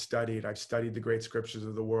books and I've studied the great scriptures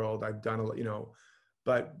of the world. I've done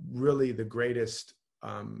but really the greatest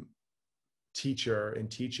teacher in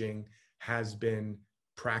teaching has been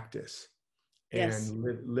practice. Yes.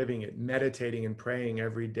 And living it, meditating and praying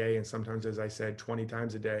every day. And sometimes, as I said, 20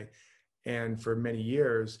 times a day. And for many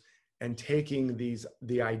years, and taking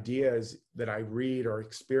the ideas that I read or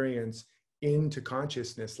experience into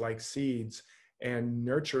consciousness like seeds, and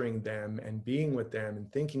nurturing them and being with them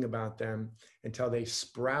and thinking about them until they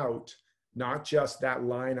sprout, not just that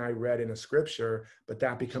line I read in a scripture, but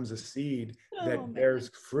that becomes a seed that bears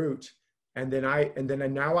fruit. And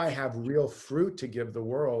now I have real fruit to give the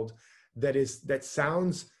world that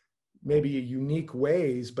sounds maybe unique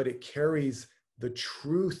ways, but it carries the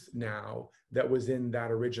truth now that was in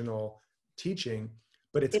that original teaching.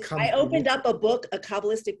 But I opened up a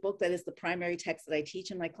Kabbalistic book that is the primary text that I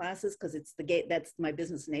teach in my classes, because it's the gate, that's my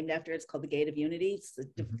business named after. It's called the Gate of Unity. It's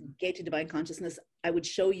the Gate to Divine Consciousness. I would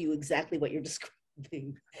show you exactly what you're describing.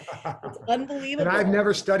 It's unbelievable. And I've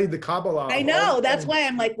never studied the Kabbalah. I know, that's why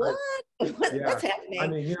I'm like, what? What's happening? I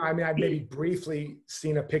mean, I've maybe briefly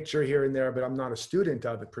seen a picture here and there, but I'm not a student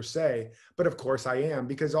of it per se. But of course I am,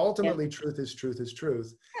 because ultimately truth is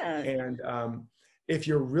truth. Yeah. And if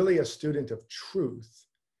you're really a student of truth,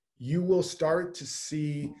 you will start to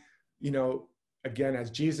see, again,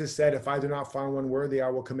 as Jesus said, if I do not find one worthy, I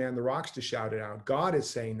will command the rocks to shout it out. God is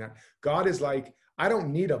saying that. God is like, I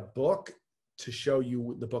don't need a book to show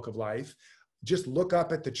you the book of life. Just look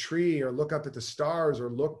up at the tree, or look up at the stars,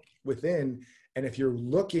 or look within. And if you're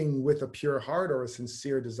looking with a pure heart or a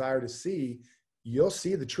sincere desire to see, you'll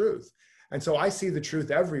see the truth. And so I see the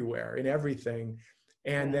truth everywhere, in everything.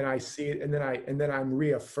 And then I see it, and then I'm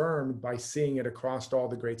reaffirmed by seeing it across all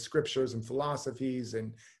the great scriptures and philosophies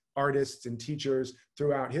and artists and teachers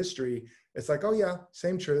throughout history. It's like, oh yeah,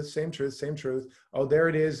 same truth. Oh, there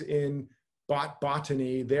it is in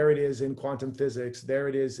botany, there it is in quantum physics, there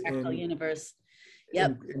it is in the universe.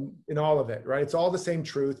 Yep. In all of it, right? It's all the same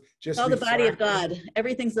truth. Just all the body of God.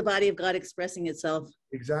 Everything's the body of God expressing itself.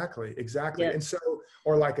 Exactly. Yep. And so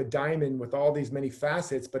or like a diamond with all these many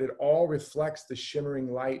facets, but it all reflects the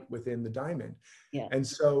shimmering light within the diamond. Yeah. And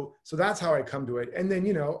so that's how I come to it. And then,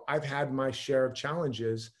 you know, I've had my share of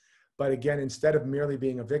challenges, but again, instead of merely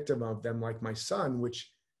being a victim of them, like my son,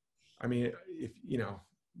 which, I mean, if, you know,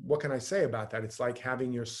 what can I say about that? It's like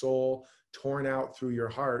having your soul torn out through your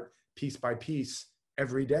heart piece by piece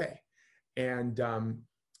every day. And I'm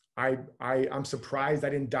surprised I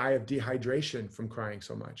didn't die of dehydration from crying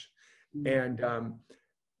so much. And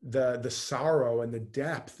the sorrow and the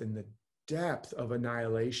depth of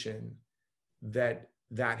annihilation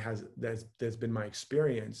that's been my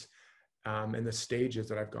experience, and the stages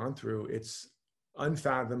that I've gone through, it's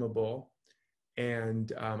unfathomable.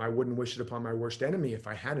 And I wouldn't wish it upon my worst enemy if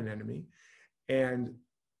I had an enemy.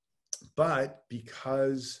 But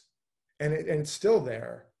because, and it's still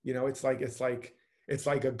there, you know, it's like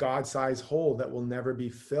a God-sized hole that will never be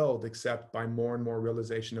filled except by more and more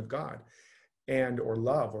realization of God or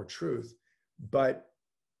love or truth. And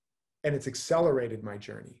it's accelerated my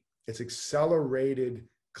journey. It's accelerated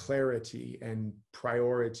clarity and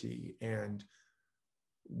priority and,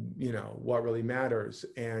 you know, what really matters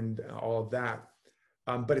and all of that.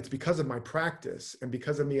 But it's because of my practice and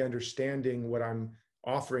because of me understanding what I'm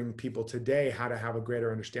offering people today, how to have a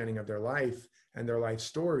greater understanding of their life and their life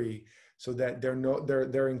story, so that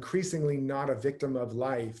they're increasingly not a victim of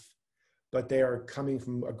life, but they are coming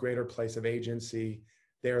from a greater place of agency.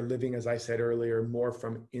 They are living, as I said earlier, more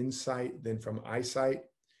from insight than from eyesight,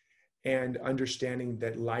 and understanding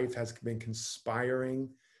that life has been conspiring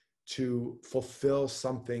to fulfill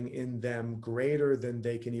something in them greater than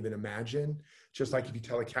they can even imagine. Just like if you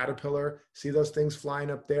tell a caterpillar, see those things flying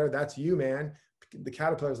up there, that's you, man. The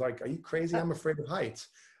caterpillar is like, are you crazy? I'm afraid of heights.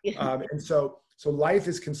 And so life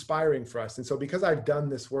is conspiring for us. And so because I've done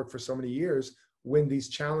this work for so many years, when these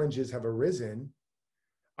challenges have arisen,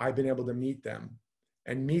 I've been able to meet them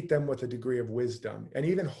with a degree of wisdom, and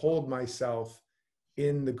even hold myself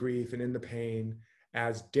in the grief and in the pain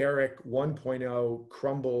as Derek 1.0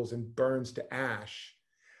 crumbles and burns to ash.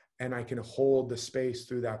 And I can hold the space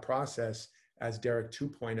through that process as Derek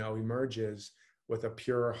 2.0 emerges with a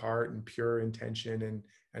purer heart and pure intention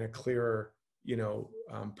and a clearer, you know,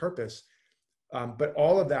 purpose. But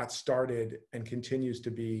all of that started and continues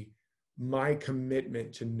to be my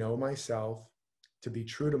commitment to know myself, to be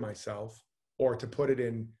true to myself, or to put it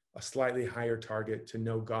in a slightly higher target, to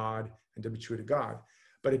know God and to be true to God.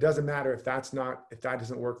 But it doesn't matter if that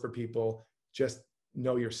doesn't work for people. Just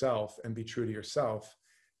know yourself and be true to yourself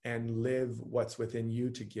and live what's within you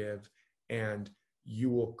to give. And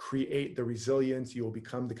you will create the resilience, you will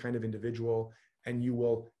become the kind of individual, and you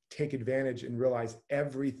will take advantage and realize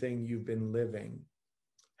everything you've been living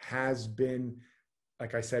has been,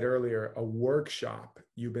 like I said earlier, a workshop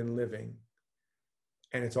you've been living.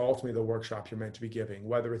 And it's ultimately the workshop you're meant to be giving,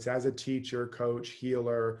 whether it's as a teacher, coach,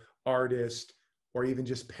 healer, artist, or even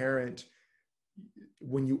just parent.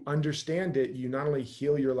 When you understand it, you not only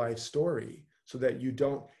heal your life story so that you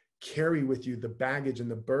don't carry with you the baggage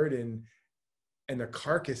and the burden and the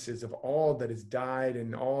carcasses of all that has died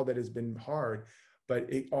and all that has been hard,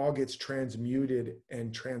 but it all gets transmuted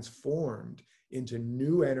and transformed into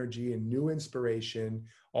new energy and new inspiration.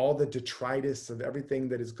 All the detritus of everything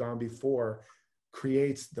that has gone before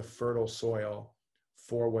creates the fertile soil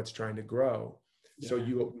for what's trying to grow. Yeah. So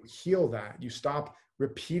you heal that. You stop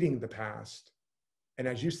repeating the past. And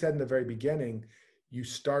as you said in the very beginning, you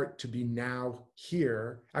start to be now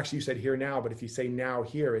here. Actually, you said here now, but if you say now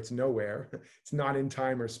here, it's nowhere. It's not in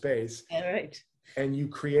time or space. All right. And you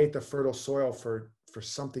create the fertile soil for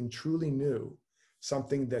something truly new,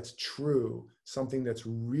 something that's true, something that's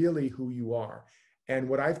really who you are. And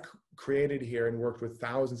what I've created here and worked with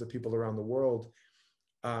thousands of people around the world,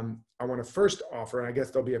 I want to first offer, and I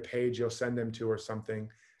guess there'll be a page you'll send them to or something.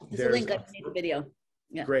 There's a link underneath the video.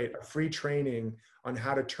 Yeah. Great. A free training on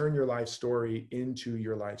how to turn your life story into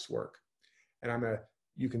your life's work. And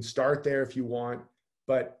you can start there if you want,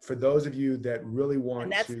 but for those of you that really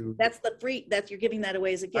want you're giving that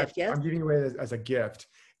away as a gift. Yes. I'm giving it away as a gift.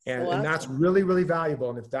 And, awesome. And that's really, really valuable.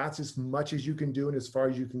 And if that's as much as you can do and as far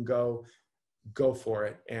as you can go for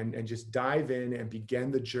it and just dive in and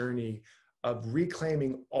begin the journey of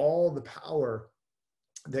reclaiming all the power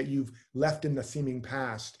that you've left in the seeming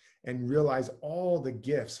past and realize all the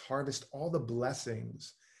gifts, harvest all the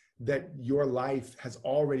blessings that your life has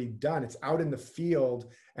already done. It's out in the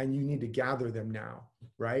field and you need to gather them now,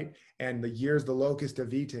 right? And the years the locust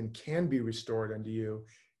have eaten can be restored unto you.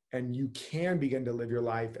 And you can begin to live your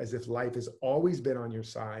life as if life has always been on your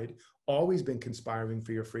side, always been conspiring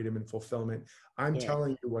for your freedom and fulfillment. I'm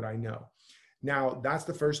telling you what I know. Now, that's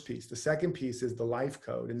the first piece. The second piece is the life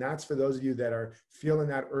code. And that's for those of you that are feeling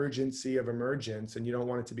that urgency of emergence and you don't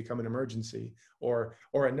want it to become an emergency or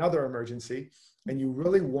another emergency. And you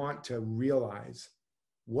really want to realize,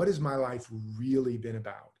 what has my life really been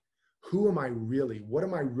about? Who am I really? What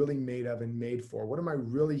am I really made of and made for? What am I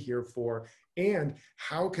really here for? And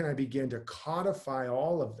how can I begin to codify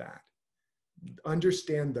all of that,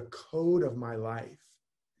 understand the code of my life,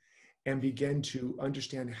 and begin to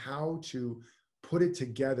understand how to put it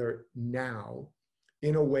together now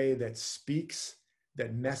in a way that speaks,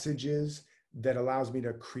 that messages, that allows me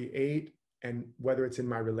to create, and whether it's in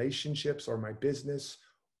my relationships or my business,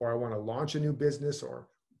 or I want to launch a new business or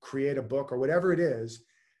create a book or whatever it is,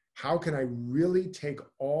 how can I really take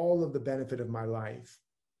all of the benefit of my life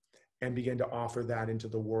and begin to offer that into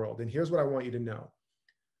the world? And here's what I want you to know.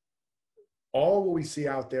 All what we see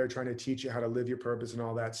out there trying to teach you how to live your purpose and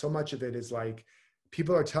all that, so much of it is like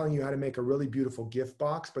people are telling you how to make a really beautiful gift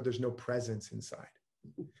box, but there's no presence inside.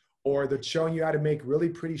 Or they're showing you how to make really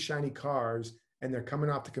pretty shiny cars and they're coming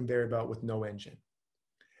off the conveyor belt with no engine.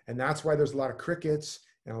 And that's why there's a lot of crickets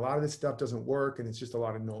and a lot of this stuff doesn't work and it's just a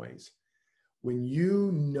lot of noise. When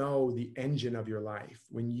you know the engine of your life,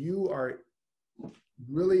 when you are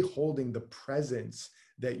really holding the presence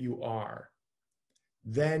that you are,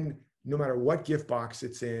 then no matter what gift box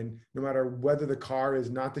it's in, no matter whether the car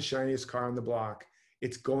is not the shiniest car on the block,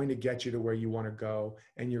 it's going to get you to where you want to go.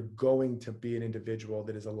 And you're going to be an individual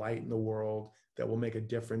that is a light in the world, that will make a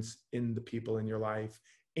difference in the people in your life.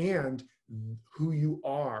 And who you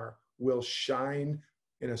are will shine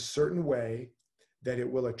in a certain way that it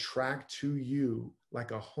will attract to you,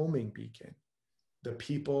 like a homing beacon, the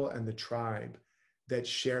people and the tribe that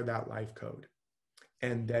share that life code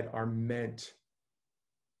and that are meant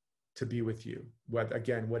to be with you.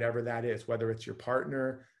 Again, whatever that is, whether it's your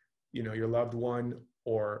partner, your loved one,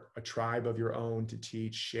 or a tribe of your own to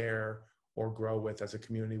teach, share, or grow with as a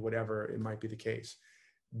community, whatever it might be the case.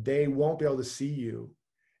 They won't be able to see you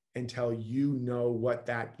until you know what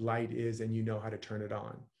that light is and you know how to turn it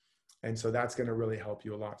on. And so that's going to really help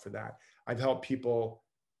you a lot for that. I've helped people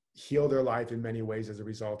heal their life in many ways as a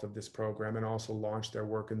result of this program, and also launch their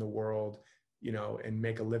work in the world, and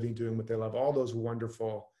make a living doing what they love, all those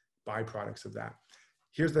wonderful byproducts of that.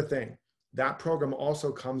 Here's the thing. That program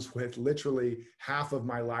also comes with literally half of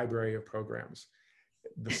my library of programs.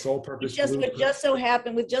 The Soul Purpose Would just so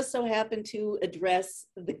happen to address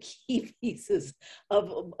the key pieces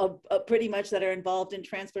of pretty much that are involved in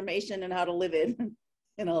transformation and how to live it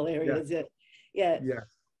in all areas. Yeah.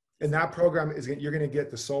 And that program you're going to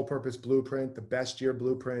get the Soul Purpose Blueprint, the Best Year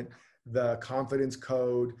Blueprint, the Confidence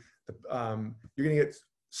Code. You're going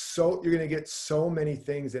to get so many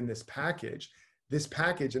things in this package. This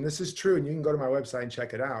package, and this is true, and you can go to my website and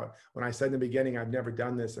check it out. When I said in the beginning, I've never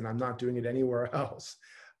done this and I'm not doing it anywhere else.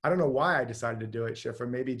 I don't know why I decided to do it, Shifra.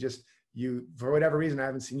 Maybe just you, for whatever reason, I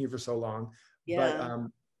haven't seen you for so long. Yeah.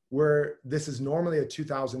 But this is normally a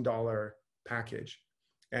 $2,000 package.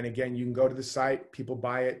 And again, you can go to the site, people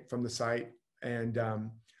buy it from the site, and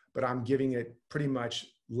but I'm giving it pretty much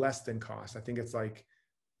less than cost. I think it's like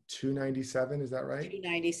 $297, is that right?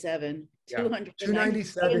 $297. Yeah.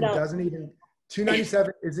 $297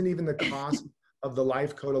 $297 isn't even the cost of the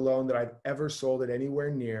life code alone that I've ever sold it anywhere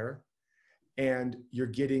near. And you're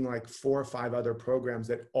getting like 4 or 5 other programs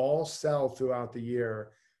that all sell throughout the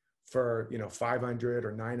year for, $500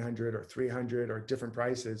 or $900 or $300 or different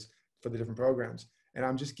prices for the different programs. And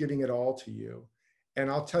I'm just giving it all to you. And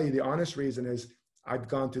I'll tell you, the honest reason is I've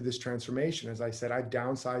gone through this transformation. As I said, I've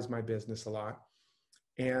downsized my business a lot.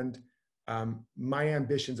 And my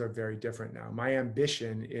ambitions are very different now. My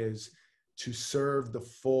ambition is to serve the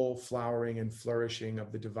full flowering and flourishing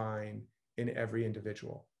of the divine in every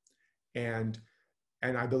individual. And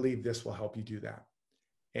I believe this will help you do that.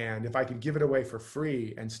 And if I could give it away for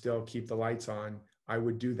free and still keep the lights on, I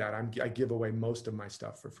would do that. I give away most of my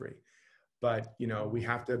stuff for free. But, we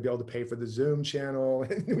have to be able to pay for the Zoom channel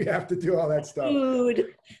and we have to do all that stuff. Food,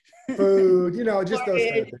 just those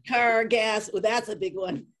kind of things. Car, gas. Well, that's a big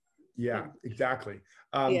one. Yeah, exactly.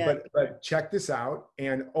 But check this out.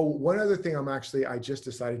 And one other thing I just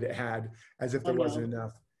decided to add, as if there wasn't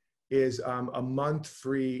enough, is a month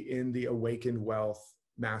free in the Awakened Wealth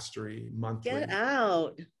Mastery monthly. Get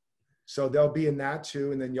out. So they'll be in that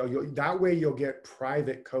too. And then that way you'll get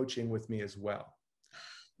private coaching with me as well.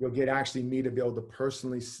 You'll get actually me to be able to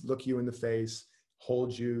personally look you in the face,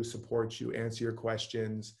 hold you, support you, answer your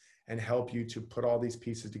questions, and help you to put all these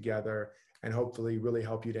pieces together, and hopefully really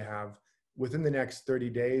help you to have, within the next 30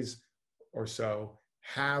 days or so,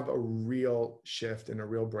 have a real shift and a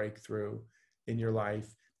real breakthrough in your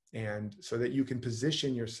life. And so that you can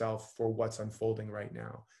position yourself for what's unfolding right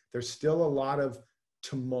now. There's still a lot of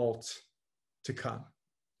tumult to come.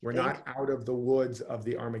 We're not out of the woods of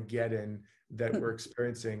the Armageddon that we're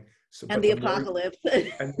experiencing. So, and the apocalypse.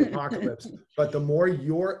 And the apocalypse. But the more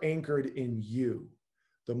you're anchored in you,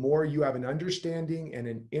 the more you have an understanding and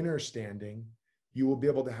an inner standing, you will be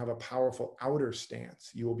able to have a powerful outer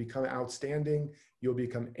stance. You will become outstanding. You'll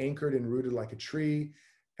become anchored and rooted like a tree.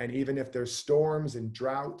 And even if there's storms and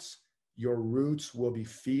droughts, your roots will be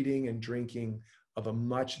feeding and drinking of a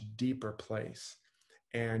much deeper place.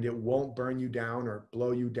 And it won't burn you down or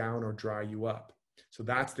blow you down or dry you up. So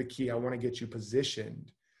that's the key. I want to get you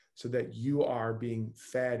positioned so that you are being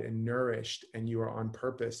fed and nourished and you are on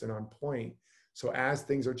purpose and on point. So as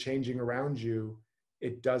things are changing around you,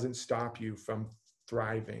 it doesn't stop you from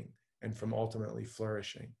thriving and from ultimately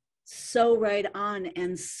flourishing. So right on,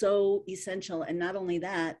 and so essential. And not only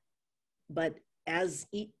that, but as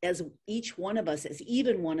each one of us, as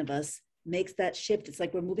even one of us makes that shift, it's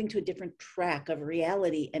like we're moving to a different track of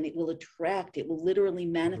reality, and it will literally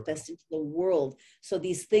manifest into the world. So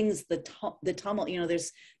these things, the tumult,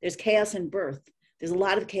 there's chaos in birth. There's a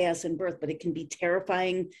lot of chaos in birth, but it can be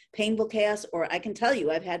terrifying, painful chaos, or I can tell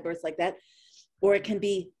you, I've had births like that, or it can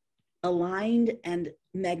be aligned and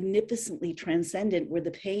magnificently transcendent, where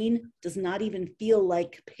the pain does not even feel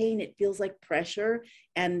like pain. It feels like pressure.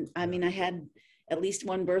 And I mean, I had at least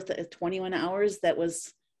one birth at 21 hours. That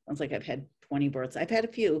was, sounds like I've had 20 births. I've had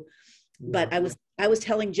a few, but I was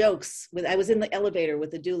telling jokes I was in the elevator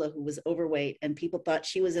with a doula who was overweight, and people thought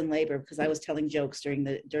she was in labor because I was telling jokes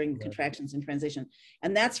during contractions and transition.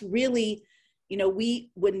 And that's really,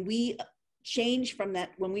 when we change from that,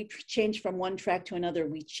 when we change from one track to another,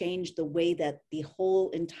 we change the way that the whole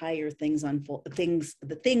entire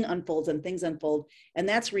the thing unfolds and things unfold. And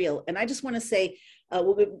that's real. And I just want to say,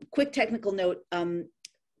 quick technical note,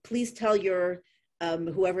 please tell your,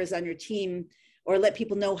 whoever is on your team, or let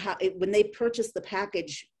people know how, when they purchase the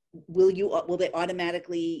package, will they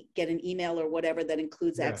automatically get an email or whatever that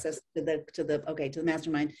includes access to the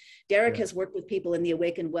mastermind? Derek has worked with people in the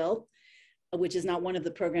Awakened Wealth, which is not one of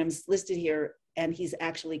the programs listed here. And he's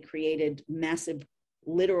actually created massive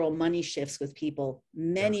literal money shifts with people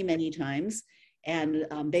many times. And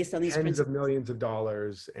based on these tens of millions of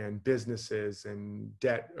dollars and businesses and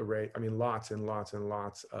debt array. I mean, lots and lots and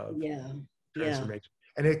lots of transformation.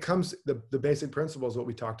 And it comes, the basic principles, what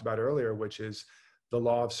we talked about earlier, which is the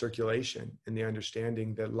law of circulation and the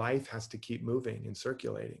understanding that life has to keep moving and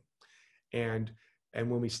circulating. And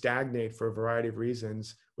when we stagnate for a variety of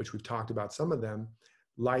reasons, which we've talked about some of them,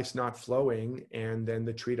 life's not flowing, and then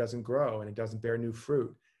the tree doesn't grow and it doesn't bear new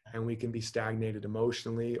fruit. And we can be stagnated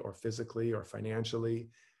emotionally or physically or financially.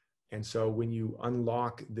 And so when you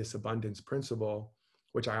unlock this abundance principle,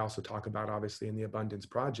 which I also talk about obviously in the Abundance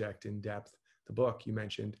Project in depth, the book you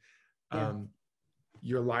mentioned,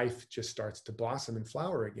 your life just starts to blossom and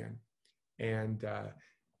flower again. And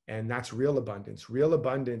that's real abundance. Real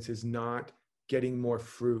abundance is not getting more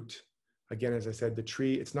fruit. Again, as I said, the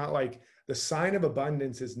tree, it's not like the sign of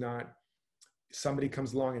abundance is not somebody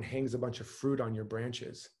comes along and hangs a bunch of fruit on your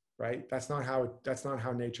branches, right? That's not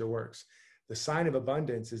how nature works. The sign of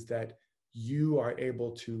abundance is that you are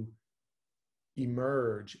able to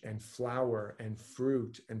emerge and flower and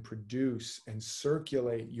fruit and produce and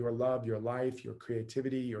circulate your love, your life, your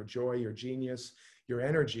creativity, your joy, your genius, your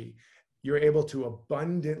energy. You're able to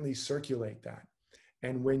abundantly circulate that.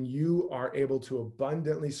 And when you are able to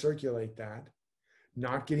abundantly circulate that,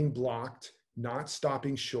 not getting blocked, not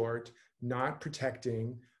stopping short, not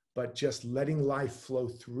protecting, but just letting life flow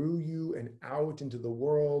through you and out into the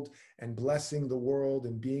world and blessing the world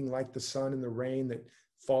and being like the sun and the rain that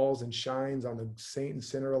falls and shines on the saint and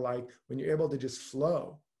sinner alike, when you're able to just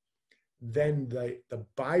flow, then the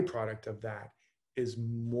byproduct of that is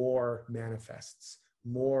more manifests,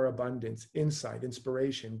 more abundance, insight,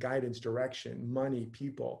 inspiration, guidance, direction, money,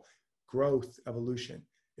 people, growth, evolution.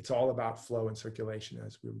 It's all about flow and circulation,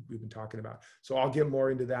 as we've been talking about. So I'll get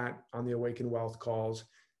more into that on the Awaken Wealth calls.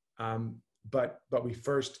 But we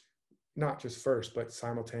first, not just first, but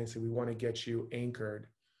simultaneously, we want to get you anchored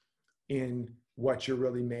in what you're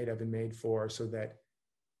really made of and made for, so that,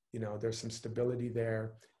 there's some stability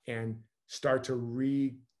there, and start to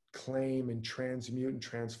reclaim and transmute and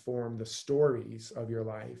transform the stories of your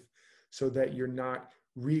life, so that you're not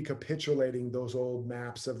recapitulating those old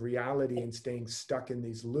maps of reality and staying stuck in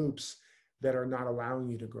these loops that are not allowing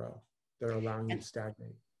you to grow, that are allowing you to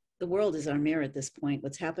stagnate. The world is our mirror at this point.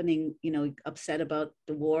 What's happening, upset about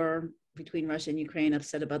the war between Russia and Ukraine,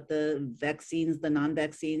 upset about the vaccines, the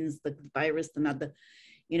non-vaccines, the virus,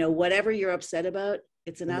 whatever you're upset about,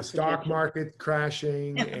 It's an And the out stock projection. market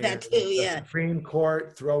crashing, and That too, the yeah. Supreme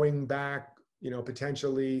Court throwing back,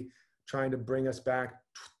 potentially trying to bring us back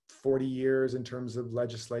 40 years in terms of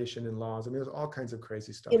legislation and laws. I mean, there's all kinds of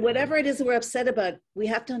crazy stuff going Whatever on. it is that we're upset about, we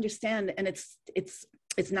have to understand, and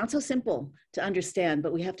it's not so simple to understand,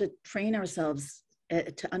 but we have to train ourselves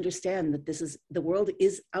to understand that the world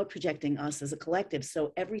is out projecting us as a collective.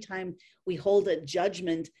 So every time we hold a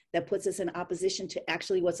judgment that puts us in opposition to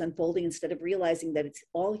actually what's unfolding, instead of realizing that it's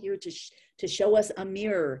all here to show us a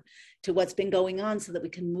mirror to what's been going on, so that we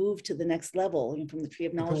can move to the next level, from the tree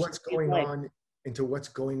of knowledge Into what's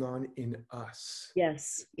going on in us.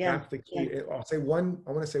 Yes. Yeah. That's the key. Yeah. I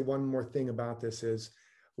want to say one more thing about this is,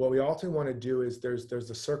 what we ultimately want to do is there's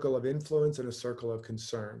a circle of influence and a circle of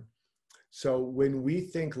concern. So when we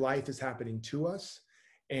think life is happening to us,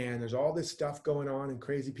 and there's all this stuff going on, and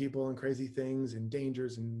crazy people and crazy things and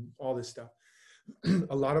dangers and all this stuff,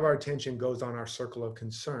 a lot of our attention goes on our circle of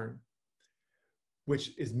concern,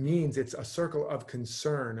 which means it's a circle of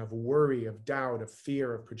concern, of worry, of doubt, of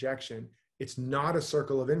fear, of projection. It's not a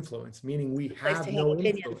circle of influence, meaning we have no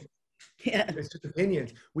influence. Yeah. It's just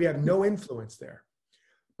opinions. We have no influence there.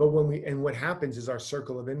 But what happens is our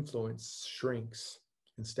circle of influence shrinks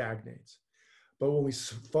and stagnates. But when we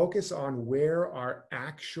focus on where our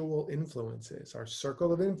actual influence is, our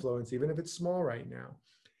circle of influence, even if it's small right now,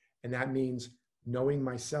 and that means knowing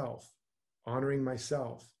myself, honoring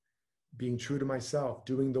myself, being true to myself,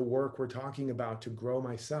 doing the work we're talking about to grow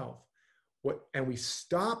myself, and we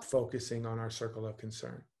stop focusing on our circle of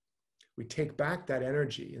concern. We take back that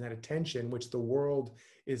energy and that attention, which the world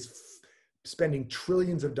is spending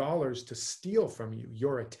trillions of dollars to steal from you,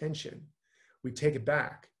 your attention. We take it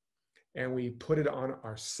back and we put it on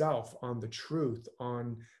ourself, on the truth,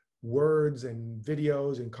 on words and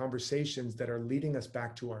videos and conversations that are leading us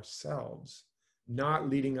back to ourselves, not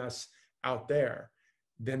leading us out there.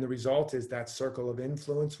 Then the result is that circle of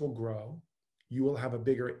influence will grow. You will have a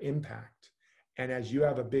bigger impact. And as you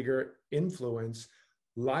have a bigger influence,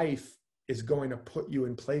 life is going to put you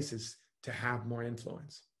in places to have more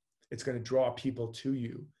influence. It's going to draw people to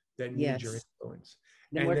you that need your influence.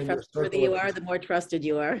 The more trustworthy you are, the more trusted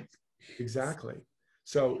you are. Exactly.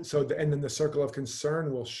 And then the circle of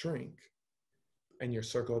concern will shrink, and your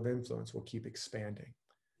circle of influence will keep expanding.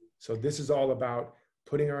 So this is all about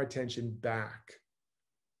putting our attention back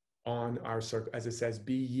on our circle. As it says,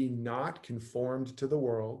 be ye not conformed to the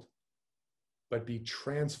world, but be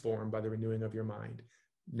transformed by the renewing of your mind.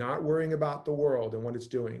 Not worrying about the world and what it's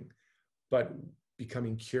doing, but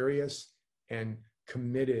becoming curious and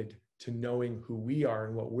committed to knowing who we are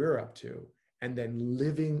and what we're up to, and then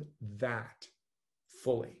living that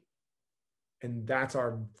fully. And that's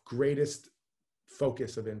our greatest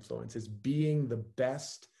focus of influence, is being the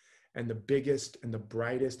best and the biggest and the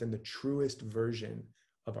brightest and the truest version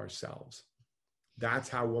of ourselves. That's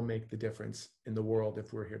how we'll make the difference in the world,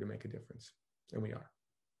 if we're here to make a difference. And we are.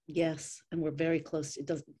 Yes. And we're very close.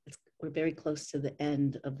 We're very close to the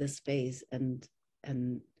end of this phase, and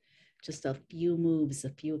just a few moves, a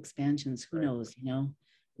few expansions, who knows,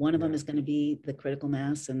 one of them is going to be the critical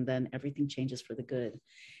mass, and then everything changes for the good.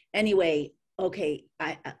 Anyway, okay.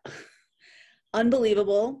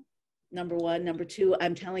 Unbelievable. Number one. Number two,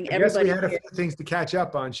 I'm telling everybody. I guess we had a few things to catch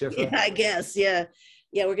up on, Shifra. Yeah, I guess. Yeah.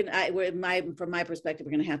 Yeah. From my perspective,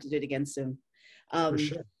 we're going to have to do it again soon. For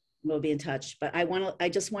sure. We'll be in touch, but I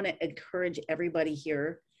just want to encourage everybody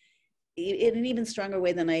here in an even stronger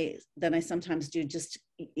way than I sometimes do. Just,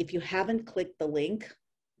 if you haven't clicked the link,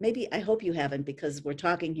 I hope you haven't, because we're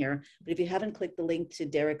talking here, but if you haven't clicked the link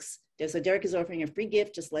to so Derek is offering a free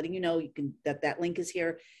gift, just letting you know that link is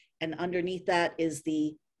here. And underneath that is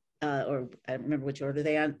or I don't remember which order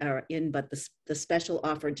they are in, but the special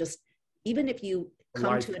offer, just even if you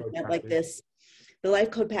come to an event like this, the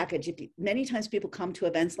life code package. Many times people come to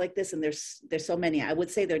events like this, and there's so many. I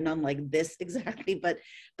would say there are none like this exactly, but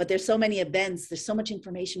there's so many events. There's so much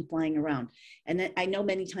information flying around, and I know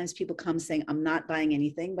many times people come saying, "I'm not buying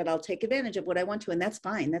anything, but I'll take advantage of what I want to," and that's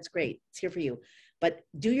fine. That's great. It's here for you. But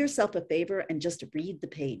do yourself a favor and just read the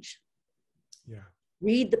page. Yeah.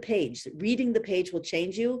 Read the page. Reading the page will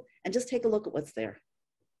change you, and just take a look at what's there.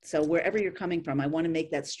 So wherever you're coming from, I want to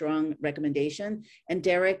make that strong recommendation. And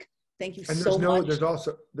Derek, thank you so much.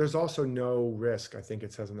 There's also no risk, I think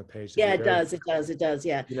it says on the page. Yeah, it does.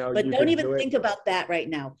 Yeah. But don't even think about that right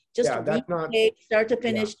now. Just read the page, start to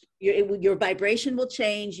finish. Yeah. Your vibration will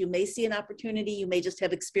change. You may see an opportunity. You may just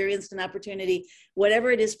have experienced an opportunity. Whatever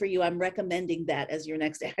it is for you, I'm recommending that as your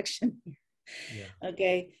next action. Yeah.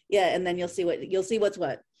 Okay. Yeah. And then you'll see what's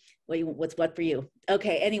what for you.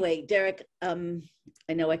 Okay. Anyway, Derek,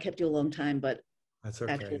 I know I kept you a long time, but that's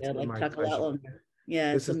okay. Actually, I'd like to talk a lot longer.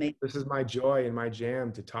 Yeah, it's amazing. This is my joy and my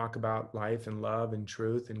jam, to talk about life and love and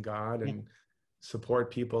truth and God, and support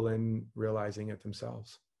people in realizing it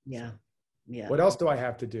themselves. Yeah. So, Yeah. what else do I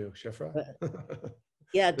have to do, Shifra?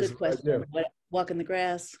 Yeah, This good is what I question. do. Walk in the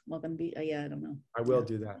grass, walk on the beach. Yeah, I don't know. I will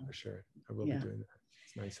do that for sure. I will be Yeah. doing that.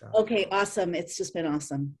 It's nice out. Okay, awesome. It's just been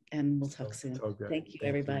awesome. And we'll talk soon. So good. Thank you, Thank you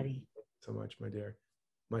everybody. so much, my dear.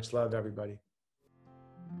 Much love, everybody.